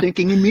 they were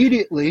thinking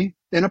immediately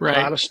in a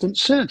Protestant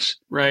sense.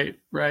 Right.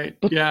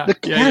 But the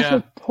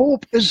Catholic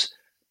Pope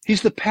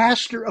he's the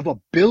pastor of 1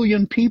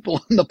 billion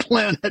people on the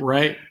planet.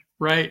 Right.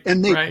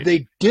 And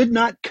they did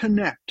not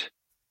connect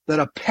that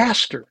a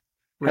pastor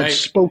had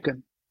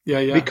spoken.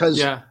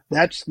 Because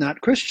that's not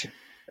Christian.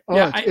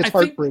 It's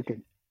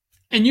heartbreaking.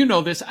 And you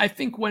know this, I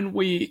think when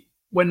we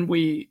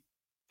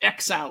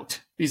X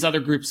out these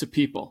other groups of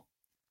people,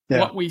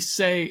 what we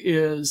say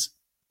is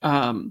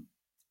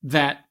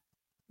that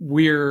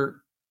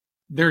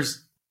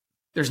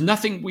there's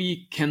nothing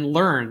we can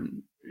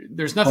learn.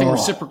 there's nothing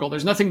reciprocal.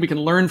 There's nothing we can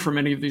learn from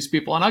any of these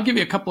people. And I'll give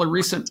you a couple of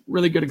recent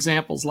really good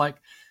examples. Like,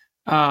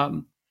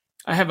 I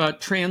have a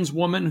trans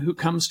woman who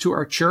comes to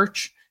our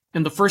church,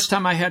 and the first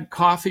time I had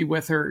coffee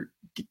with her,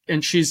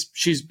 and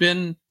she's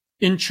been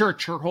in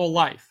church her whole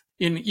life,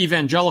 in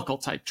evangelical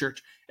type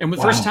church. And the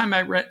first time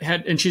I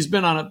had, and she's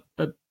been on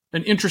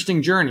an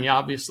interesting journey,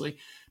 obviously.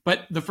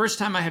 But the first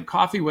time I had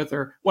coffee with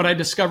her, what I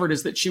discovered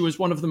is that she was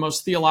one of the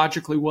most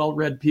theologically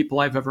well-read people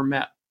I've ever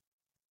met.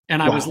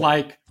 And I was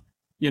like,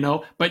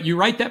 but you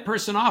write that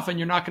person off and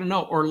you're not going to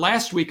know. Or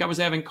last week I was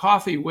having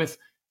coffee with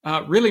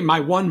really my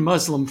one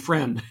Muslim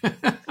friend,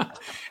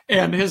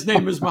 and his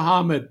name is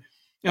Muhammad.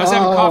 And I was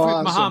having coffee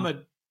with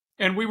Muhammad,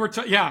 and we were,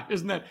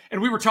 isn't that?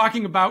 And we were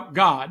talking about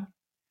God,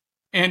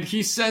 and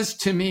he says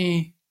to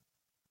me,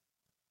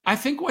 I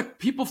think what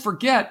people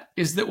forget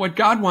is that what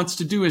God wants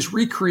to do is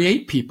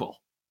recreate people.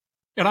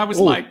 And I was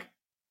like,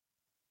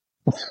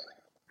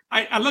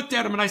 I looked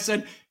at him and I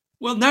said,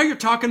 well, now you're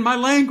talking my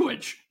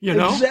language,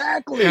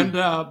 Exactly. And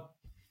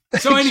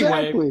so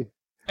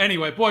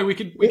anyway, boy, we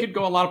could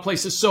go a lot of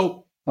places.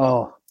 So,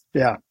 I'm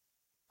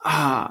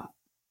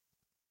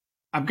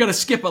going to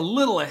skip a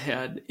little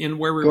ahead in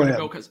where we're going to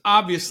go, because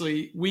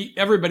obviously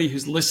everybody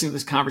who's listening to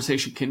this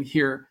conversation can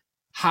hear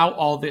how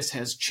all this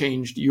has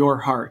changed your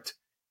heart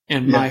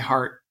and my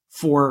heart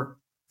for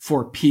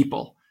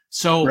people.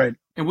 So,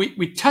 and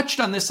we touched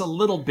on this a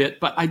little bit,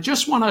 but I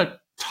just want to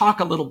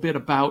talk a little bit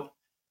about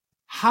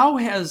how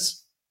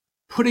has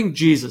putting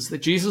Jesus, the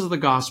Jesus of the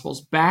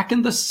Gospels, back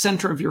in the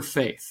center of your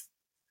faith,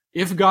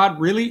 if God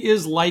really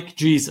is like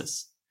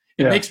Jesus,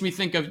 it makes me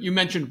think of, you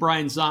mentioned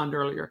Brian Zond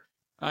earlier.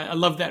 I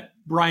love that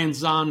Brian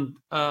Zond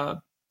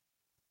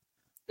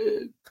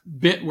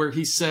bit where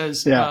he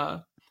says,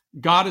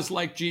 God is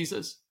like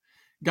Jesus.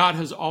 God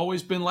has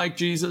always been like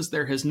Jesus.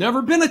 There has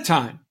never been a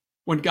time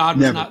when God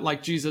was not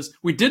like Jesus.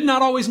 We did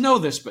not always know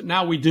this, but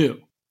now we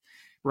do.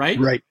 Right?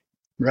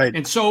 Right.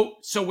 And so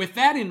with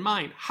that in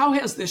mind, how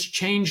has this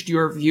changed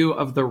your view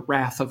of the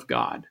wrath of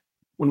God?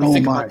 When we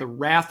think about the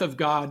wrath of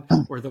God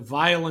or the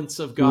violence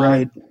of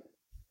God.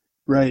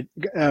 Right.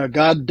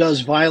 God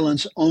does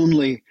violence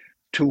only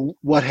to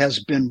what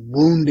has been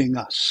wounding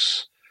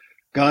us.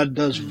 God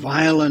does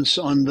violence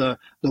on the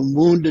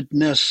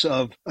woundedness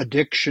of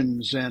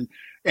addictions and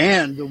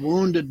the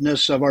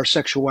woundedness of our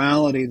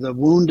sexuality, the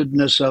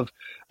woundedness of,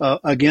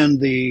 again,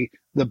 the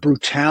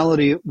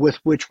brutality with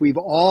which we've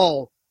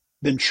all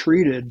been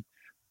treated.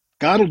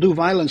 God will do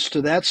violence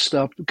to that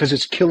stuff because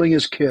it's killing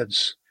his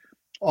kids,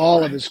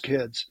 all of his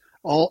kids,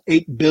 all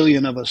 8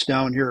 billion of us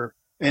down here,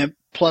 and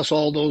plus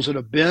all those that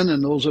have been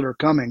and those that are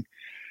coming.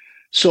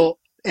 So,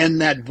 and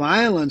that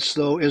violence,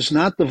 though, is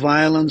not the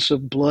violence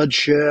of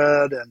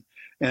bloodshed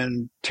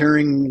and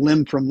tearing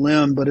limb from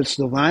limb, but it's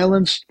the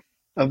violence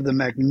of the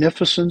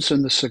magnificence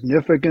and the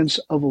significance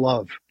of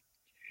love.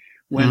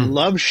 When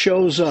love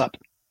shows up,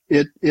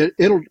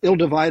 it'll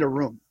divide a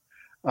room.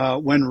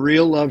 When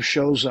real love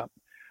shows up.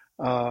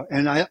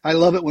 And I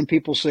love it when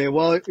people say,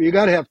 well, you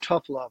got to have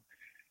tough love.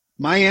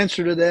 My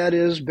answer to that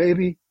is,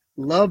 baby,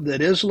 love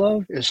that is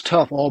love is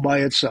tough all by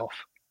itself.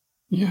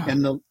 Yeah.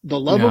 And the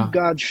love of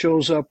God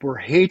shows up where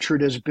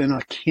hatred has been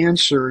a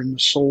cancer in the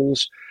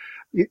souls.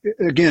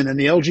 Again, in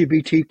the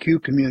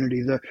LGBTQ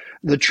community,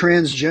 the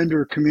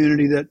transgender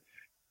community that,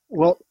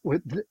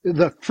 with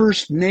the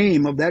first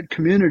name of that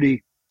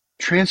community,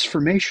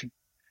 transformation.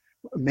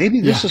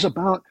 Maybe this is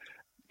about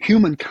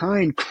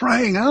humankind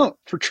crying out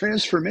for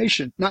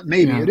transformation. Not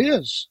maybe, it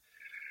is.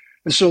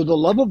 And so the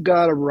love of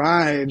God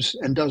arrives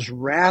and does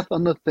wrath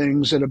on the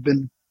things that have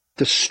been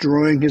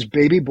destroying his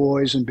baby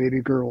boys and baby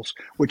girls,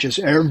 which is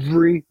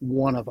every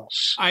one of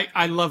us.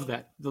 I love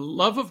that. The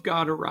love of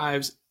God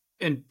arrives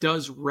and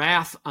does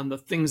wrath on the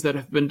things that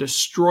have been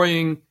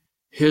destroying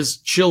his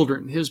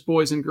children, his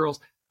boys and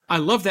girls. I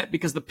love that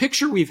because the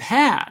picture we've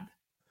had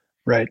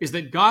is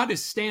that God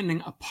is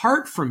standing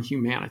apart from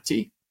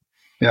humanity.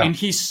 Yeah. And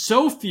he's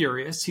so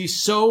furious. He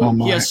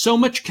has so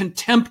much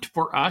contempt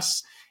for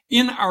us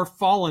in our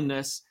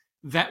fallenness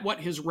that what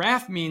his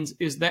wrath means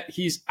is that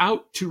he's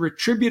out to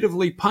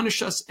retributively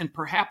punish us and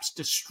perhaps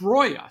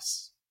destroy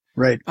us.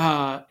 Right.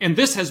 And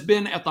this has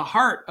been at the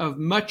heart of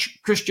much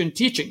Christian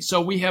teaching.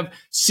 So we have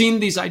seen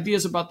these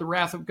ideas about the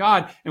wrath of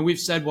God, and we've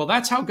said, well,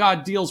 that's how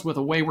God deals with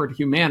a wayward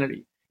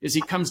humanity, is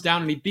he comes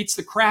down and he beats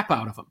the crap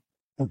out of them.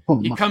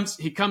 He comes,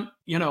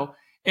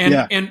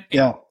 And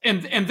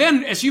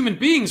then as human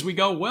beings, we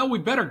go, well, we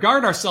better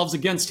guard ourselves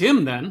against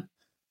him then.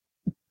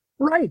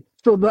 Right.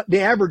 So the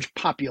average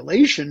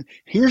population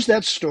hears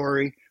that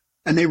story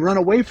and they run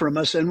away from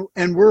us and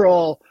we're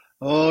all,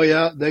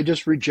 they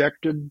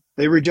rejected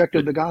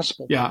the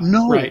gospel. Yeah.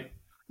 No, right.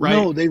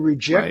 No, they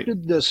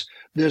rejected this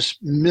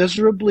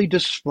miserably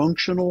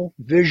dysfunctional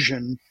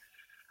vision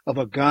of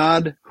a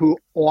God who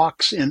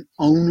walks in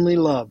only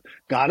love.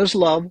 God is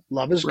love.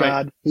 Love is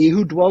God. He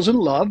who dwells in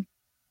love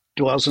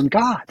dwells in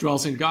God.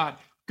 Dwells in God.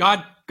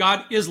 God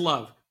is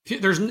love.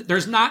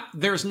 There's not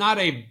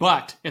a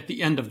but at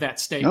the end of that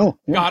statement. No,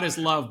 yeah. God is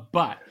love,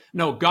 but.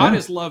 No, God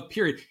is love,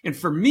 period. And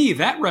for me,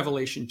 that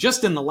revelation,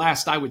 just in the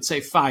last, I would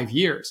say 5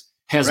 years,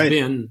 has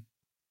been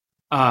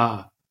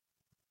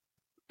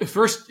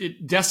first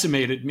it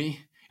decimated me,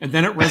 and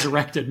then it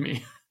resurrected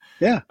me.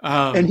 Yeah.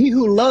 And he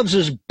who loves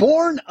is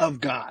born of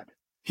God.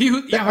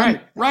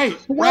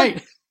 Right.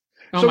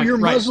 So your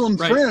Muslim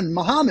friend,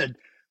 Muhammad,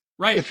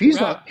 if he's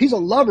a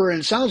lover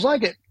and it sounds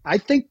like it, I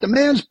think the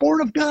man's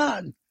born of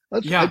God.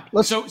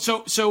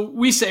 So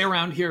we say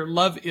around here,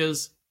 love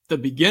is the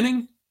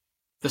beginning,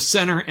 the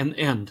center, and the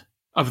end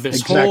of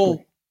this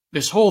whole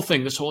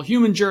thing, this whole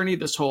human journey,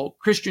 this whole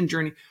Christian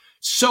journey.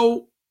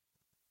 So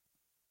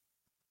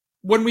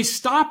when we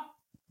stop,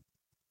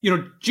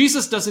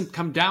 Jesus doesn't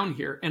come down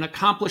here and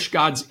accomplish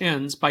God's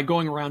ends by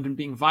going around and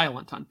being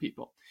violent on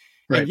people.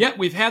 Right. And yet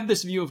we've had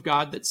this view of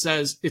God that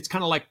says it's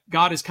kind of like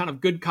God is kind of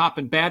good cop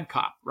and bad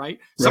cop, right?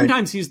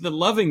 Sometimes he's the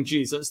loving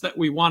Jesus that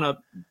we want to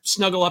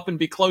snuggle up and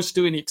be close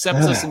to, and he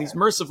accepts us and he's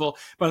merciful.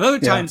 But other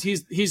times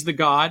he's the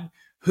God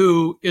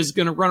who is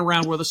going to run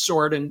around with a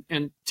sword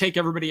and take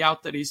everybody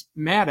out that he's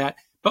mad at.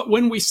 But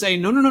when we say,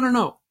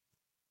 no,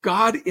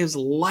 God is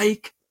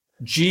like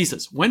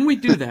Jesus. When we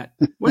do that,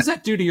 what does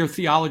that do to your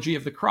theology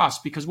of the cross?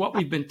 Because what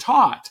we've been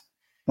taught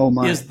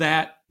is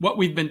that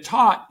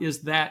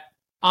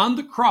on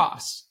the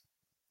cross,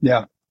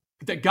 that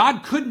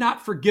God could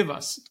not forgive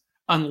us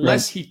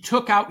unless he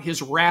took out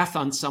his wrath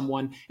on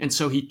someone. And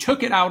so he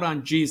took it out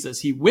on Jesus.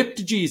 He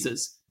whipped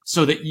Jesus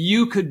so that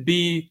you could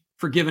be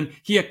forgiven.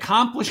 He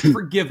accomplished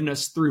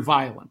forgiveness through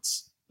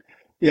violence.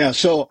 Yeah.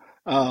 So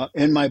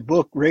in my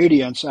book,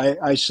 Radiance,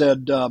 I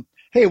said,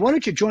 hey, why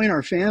don't you join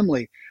our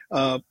family?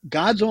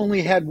 God's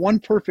only had one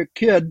perfect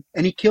kid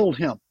and he killed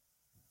him.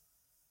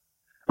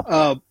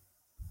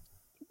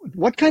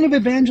 What kind of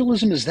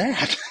evangelism is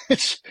that?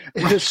 It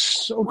is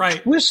so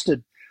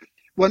twisted.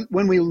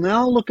 When we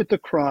now look at the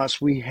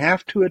cross, we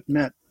have to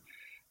admit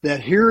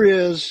that here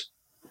is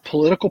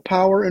political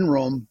power in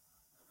Rome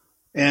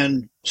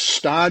and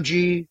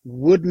stodgy,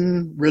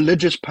 wooden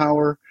religious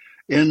power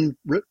in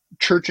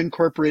Church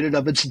Incorporated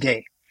of its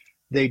day.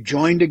 They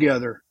joined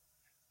together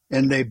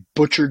and they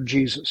butchered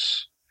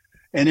Jesus.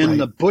 And in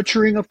the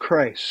butchering of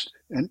Christ,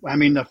 and I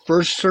mean, the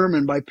first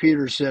sermon by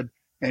Peter said,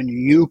 and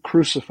you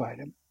crucified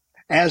him.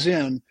 As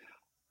in,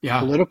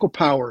 political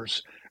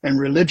powers and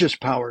religious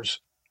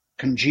powers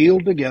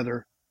congealed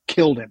together,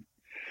 killed him.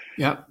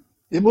 Yeah,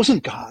 it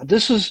wasn't God.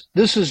 This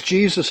is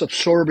Jesus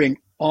absorbing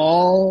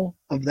all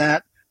of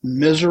that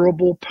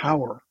miserable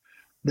power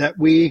that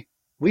we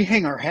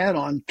hang our hat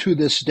on to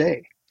this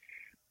day.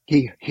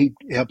 He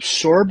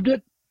absorbed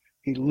it.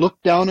 He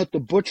looked down at the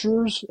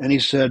butchers and he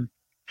said,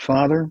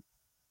 Father,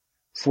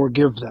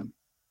 forgive them.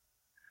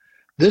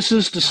 This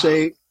is to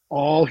say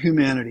all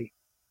humanity.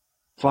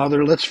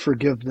 Father, let's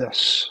forgive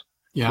this.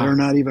 Yeah. They're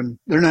not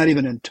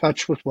even in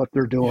touch with what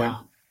they're doing. Yeah.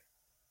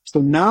 So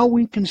now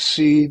we can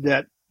see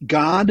that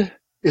God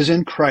is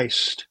in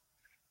Christ,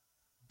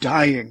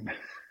 dying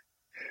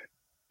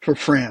for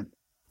Fran,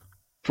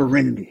 for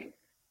Randy.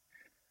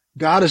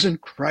 God is in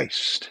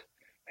Christ,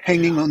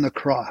 hanging on the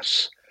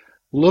cross,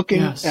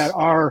 looking at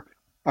our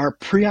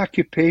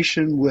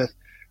preoccupation with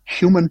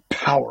human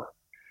power.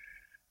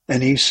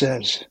 And he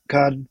says,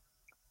 God,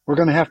 we're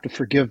going to have to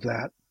forgive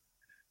that.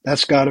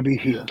 That's got to be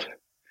healed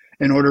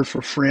in order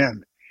for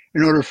Fran,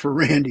 in order for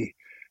Randy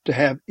to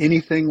have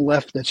anything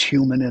left that's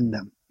human in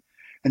them.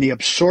 And he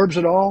absorbs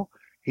it all.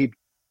 He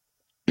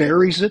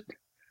buries it,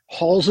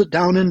 hauls it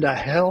down into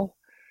hell,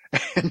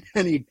 and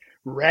then he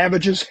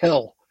ravages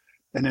hell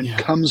and then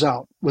comes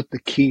out with the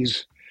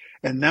keys.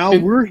 And now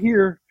we're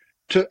here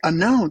to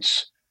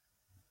announce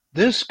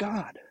this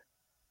God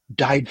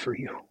died for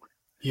you.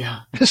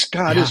 Yeah. This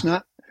God is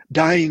not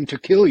dying to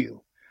kill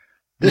you.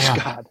 This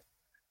God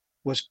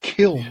was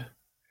killed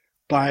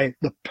by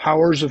the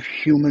powers of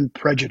human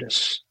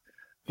prejudice,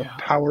 the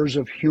powers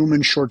of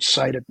human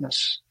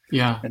short-sightedness.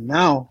 Yeah. And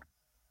now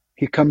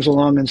he comes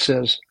along and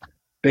says,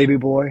 baby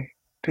boy,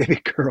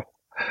 baby girl,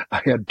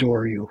 I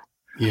adore you.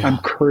 Yeah. I'm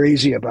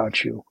crazy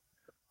about you.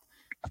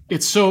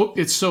 It's so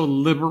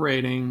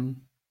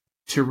liberating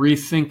to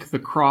rethink the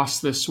cross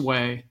this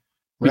way.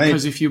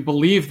 Because if you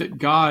believe that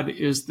God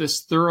is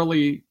this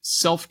thoroughly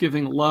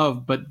self-giving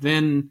love, but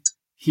then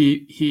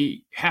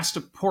he has to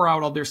pour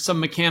out there's some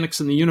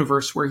mechanics in the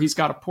universe where he's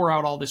got to pour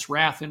out all this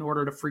wrath in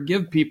order to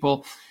forgive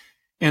people,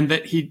 and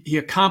that he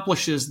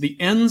accomplishes the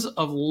ends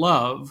of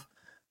love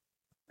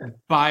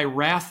by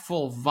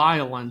wrathful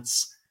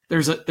violence.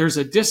 There's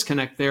a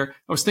disconnect there.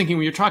 I was thinking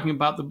when you're talking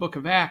about the book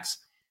of Acts,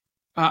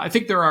 I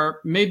think there are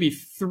maybe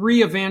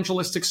 3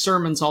 evangelistic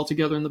sermons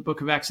altogether in the book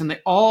of Acts, and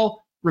they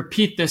all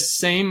repeat this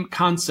same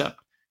concept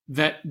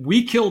that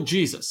we killed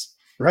Jesus.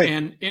 Right.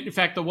 And in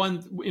fact,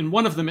 in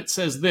one of them, it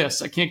says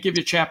this, I can't give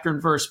you chapter and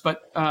verse,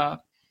 but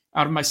out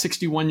of my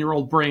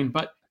 61-year-old brain,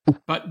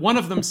 but one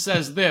of them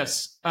says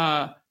this,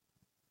 the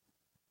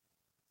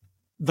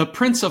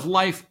Prince of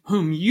Life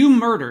whom you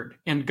murdered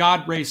and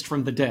God raised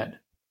from the dead.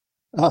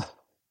 Oh,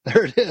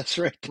 there it is,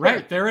 right there.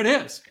 Right, there it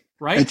is,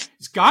 right?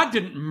 God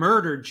didn't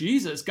murder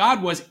Jesus.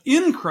 God was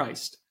in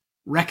Christ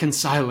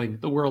reconciling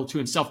the world to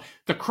himself.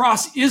 The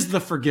cross is the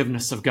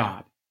forgiveness of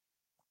God.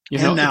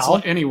 Now,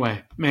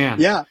 anyway,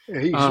 man. Yeah,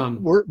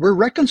 we're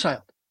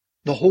reconciled,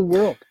 the whole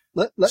world.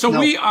 So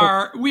we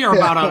are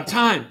about out of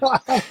time.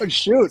 Oh,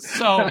 shoot.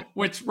 So,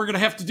 which we're going to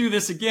have to do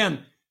this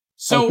again.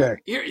 So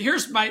okay.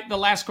 Here's the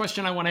last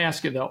question I want to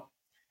ask you, though.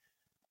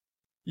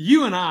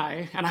 You and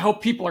I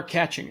hope people are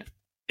catching it.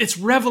 It's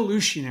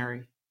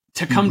revolutionary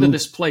to come to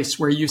this place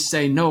where you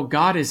say, no,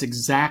 God is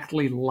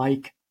exactly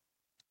like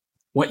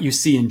what you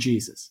see in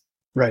Jesus.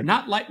 Right.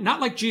 Not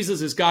like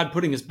Jesus is God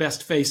putting his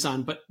best face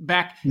on, but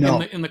back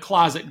in the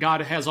closet,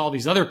 God has all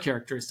these other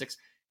characteristics.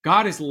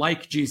 God is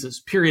like Jesus,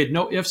 period.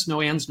 No ifs,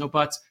 no ands, no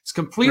buts. It's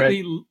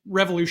completely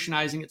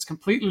revolutionizing. It's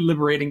completely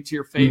liberating to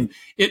your faith.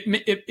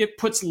 It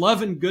puts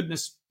love and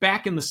goodness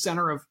back in the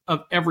center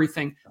of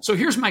everything. So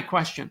here's my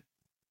question.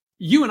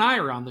 You and I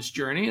are on this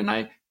journey,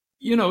 and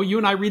you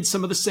and I read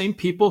some of the same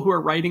people who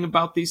are writing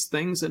about these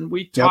things, and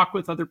we talk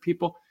with other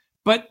people.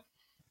 But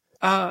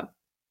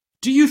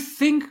do you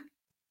think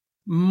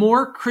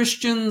more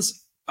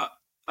Christians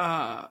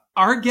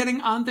are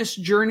getting on this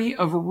journey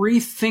of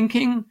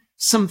rethinking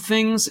some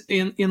things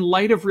in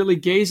light of really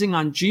gazing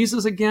on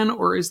Jesus again?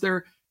 Or is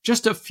there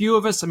just a few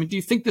of us? I mean, do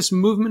you think this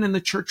movement in the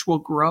church will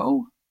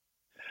grow?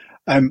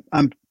 I'm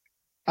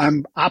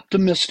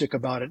optimistic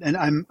about it, and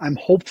I'm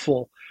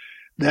hopeful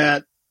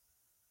that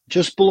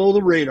just below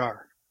the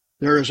radar,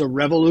 there is a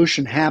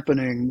revolution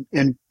happening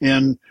in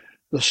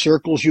the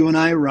circles you and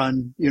I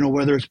run,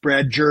 whether it's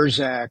Brad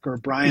Jerzak or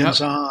Brian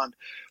Zahn,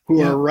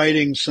 who are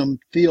writing some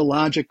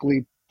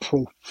theologically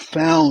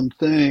profound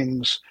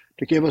things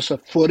to give us a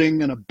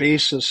footing and a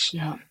basis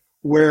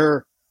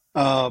where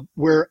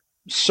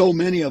so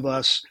many of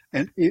us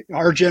and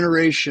our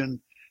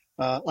generation,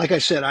 like I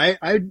said,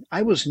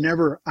 I was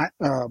never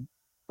a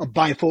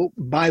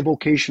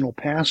bivocational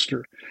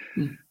pastor.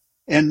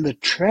 And the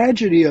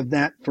tragedy of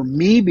that for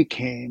me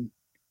became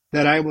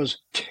that I was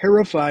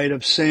terrified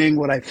of saying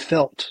what I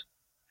felt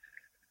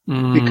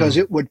because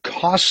it would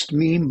cost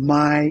me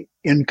my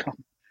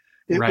income.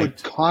 It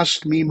would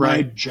cost me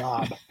my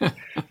job.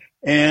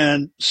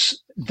 And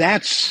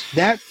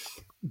that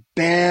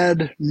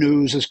bad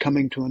news is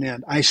coming to an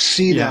end. I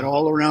see that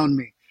all around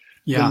me.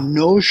 The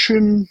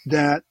notion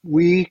that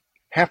we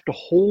have to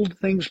hold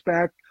things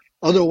back,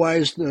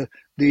 otherwise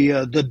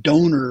the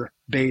donor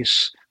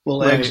base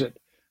will exit.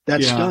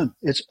 That's done.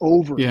 It's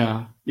over.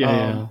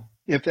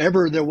 If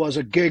ever there was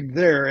a gig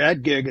there,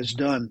 that gig is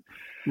done.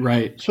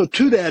 Right. So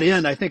to that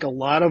end, I think a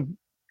lot of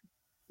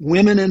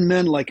women and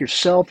men like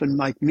yourself and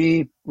like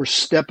me, we're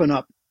stepping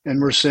up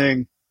and we're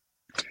saying,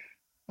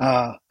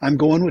 I'm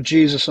going with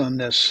Jesus on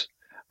this.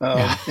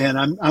 And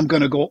I'm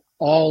going to go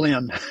all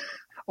in.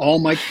 All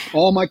my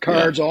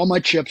cards, all my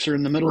chips are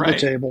in the middle of the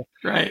table.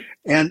 Right.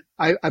 And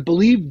I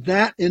believe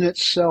that in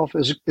itself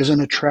is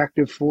an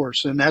attractive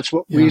force. And that's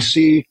what we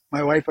see,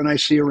 my wife and I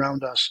see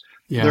around us.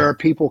 Yeah. There are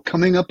people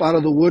coming up out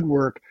of the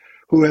woodwork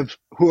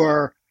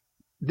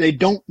they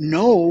don't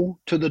know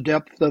to the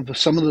depth of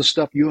some of the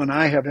stuff you and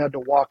I have had to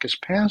walk as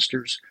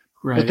pastors,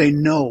 but they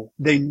know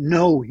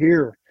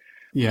here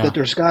that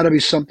there's got to be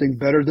something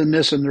better than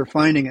this, and they're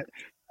finding it.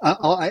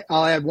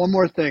 I'll add one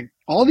more thing.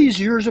 All these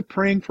years of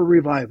praying for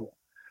revival,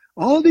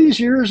 all these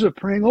years of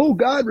praying, oh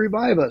God,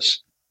 revive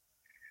us.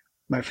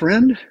 My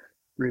friend,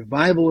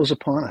 revival is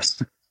upon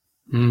us.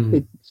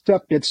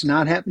 It's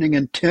not happening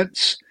in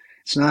tents.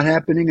 It's not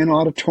happening in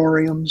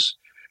auditoriums.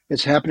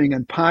 It's happening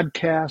in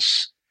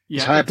podcasts.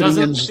 Yeah,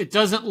 it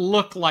doesn't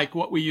look like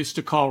what we used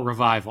to call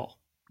revival.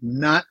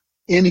 Not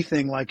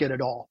anything like it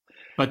at all.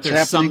 But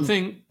there's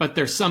something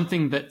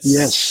that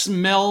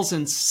smells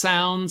and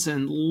sounds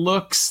and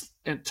looks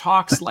and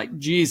talks like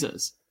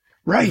Jesus.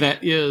 That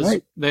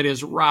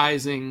is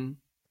rising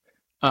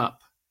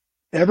up.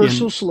 Ever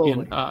so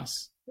slowly. In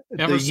us.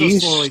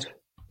 Slowly.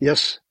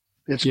 Yes.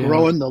 It's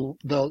growing.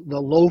 The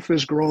loaf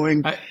is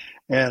growing.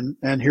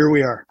 And here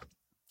we are.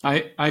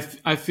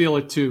 I feel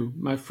it too,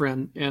 my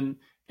friend. And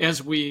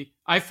as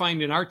I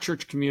find in our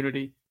church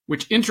community,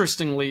 which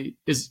interestingly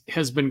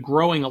has been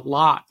growing a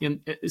lot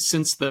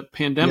since the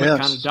pandemic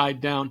kind of died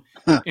down,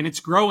 and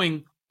it's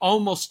growing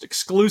almost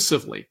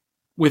exclusively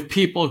with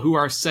people who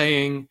are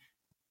saying,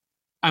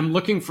 I'm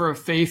looking for a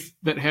faith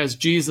that has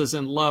Jesus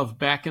and love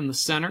back in the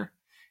center,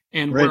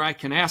 and where I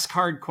can ask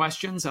hard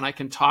questions and I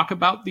can talk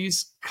about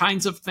these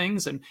kinds of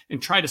things and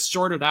try to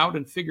sort it out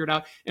and figure it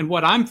out. And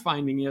what I'm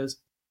finding is,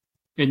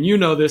 and you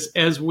know this,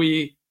 as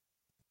we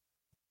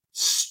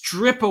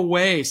strip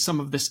away some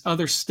of this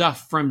other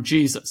stuff from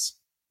Jesus,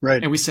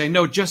 and we say,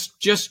 no,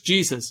 just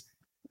Jesus.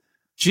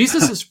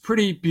 Jesus is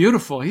pretty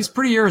beautiful. He's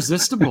pretty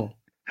irresistible.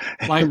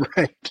 Like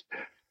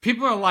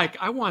people are like,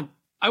 I want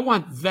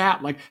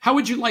that. Like, how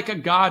would you like a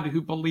God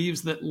who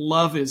believes that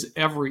love is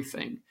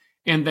everything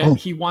and that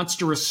he wants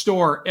to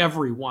restore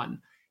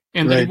everyone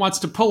and that he wants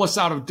to pull us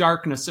out of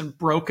darkness and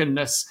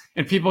brokenness?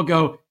 And people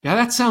go, yeah,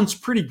 that sounds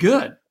pretty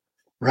good.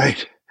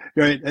 Right.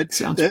 It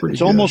sounds pretty good.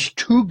 It's almost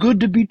too good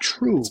to be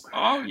true.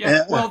 Oh,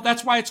 yeah. Well,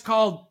 that's why it's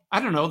called,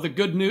 I don't know, the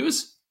good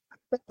news,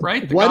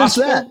 right? The what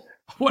gospel? Is that?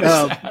 What is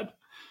that?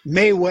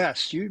 Mae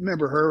West. You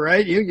remember her,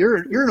 right? You're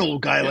an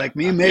old guy like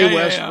me. Mae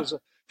West was a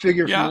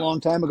figure from a long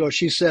time ago.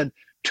 She said,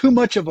 too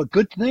much of a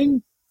good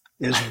thing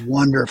is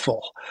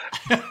wonderful.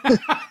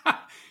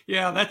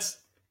 Yeah, that's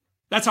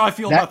how I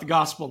feel about the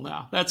gospel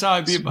now. That's how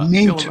I feel about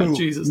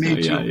Jesus Me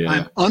now. too. Yeah.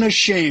 I'm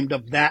unashamed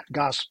of that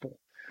gospel.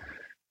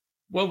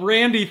 Well,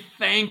 Randy,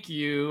 thank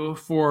you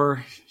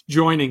for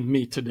joining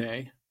me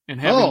today and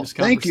having this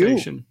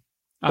conversation.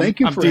 Thank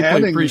you I'm for deeply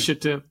having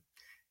appreciative. me.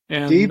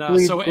 And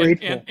deeply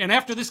grateful. And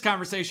after this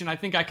conversation, I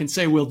think I can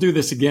say we'll do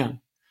this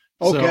again.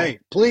 Okay, so,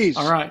 please.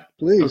 All right.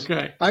 Please.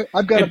 Okay.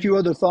 I've got a few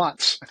other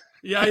thoughts.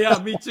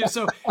 Yeah, me too.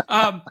 So,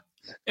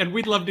 and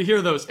we'd love to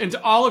hear those. And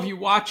to all of you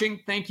watching,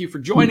 thank you for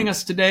joining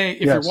us today.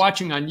 If you're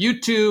watching on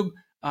YouTube,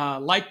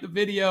 like the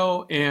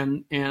video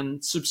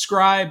and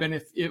subscribe. And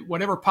if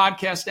whatever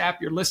podcast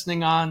app you're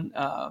listening on,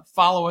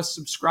 follow us,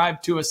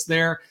 subscribe to us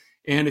there.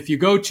 And if you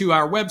go to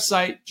our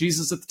website,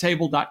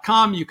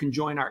 jesusatthetable.com, you can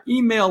join our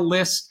email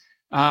list.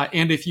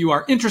 And if you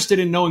are interested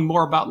in knowing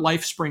more about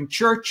LifeSpring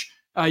Church,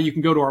 you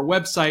can go to our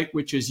website,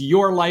 which is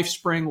Your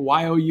LifeSpring,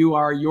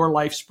 Y-O-U-R,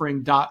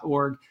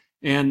 yourlifespring.org.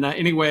 And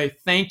anyway,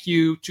 thank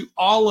you to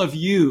all of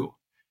you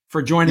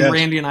for joining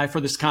Randy and I for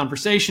this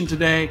conversation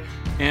today.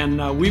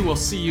 And we will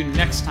see you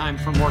next time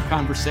for more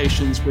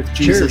conversations with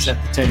Jesus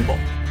at the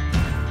table.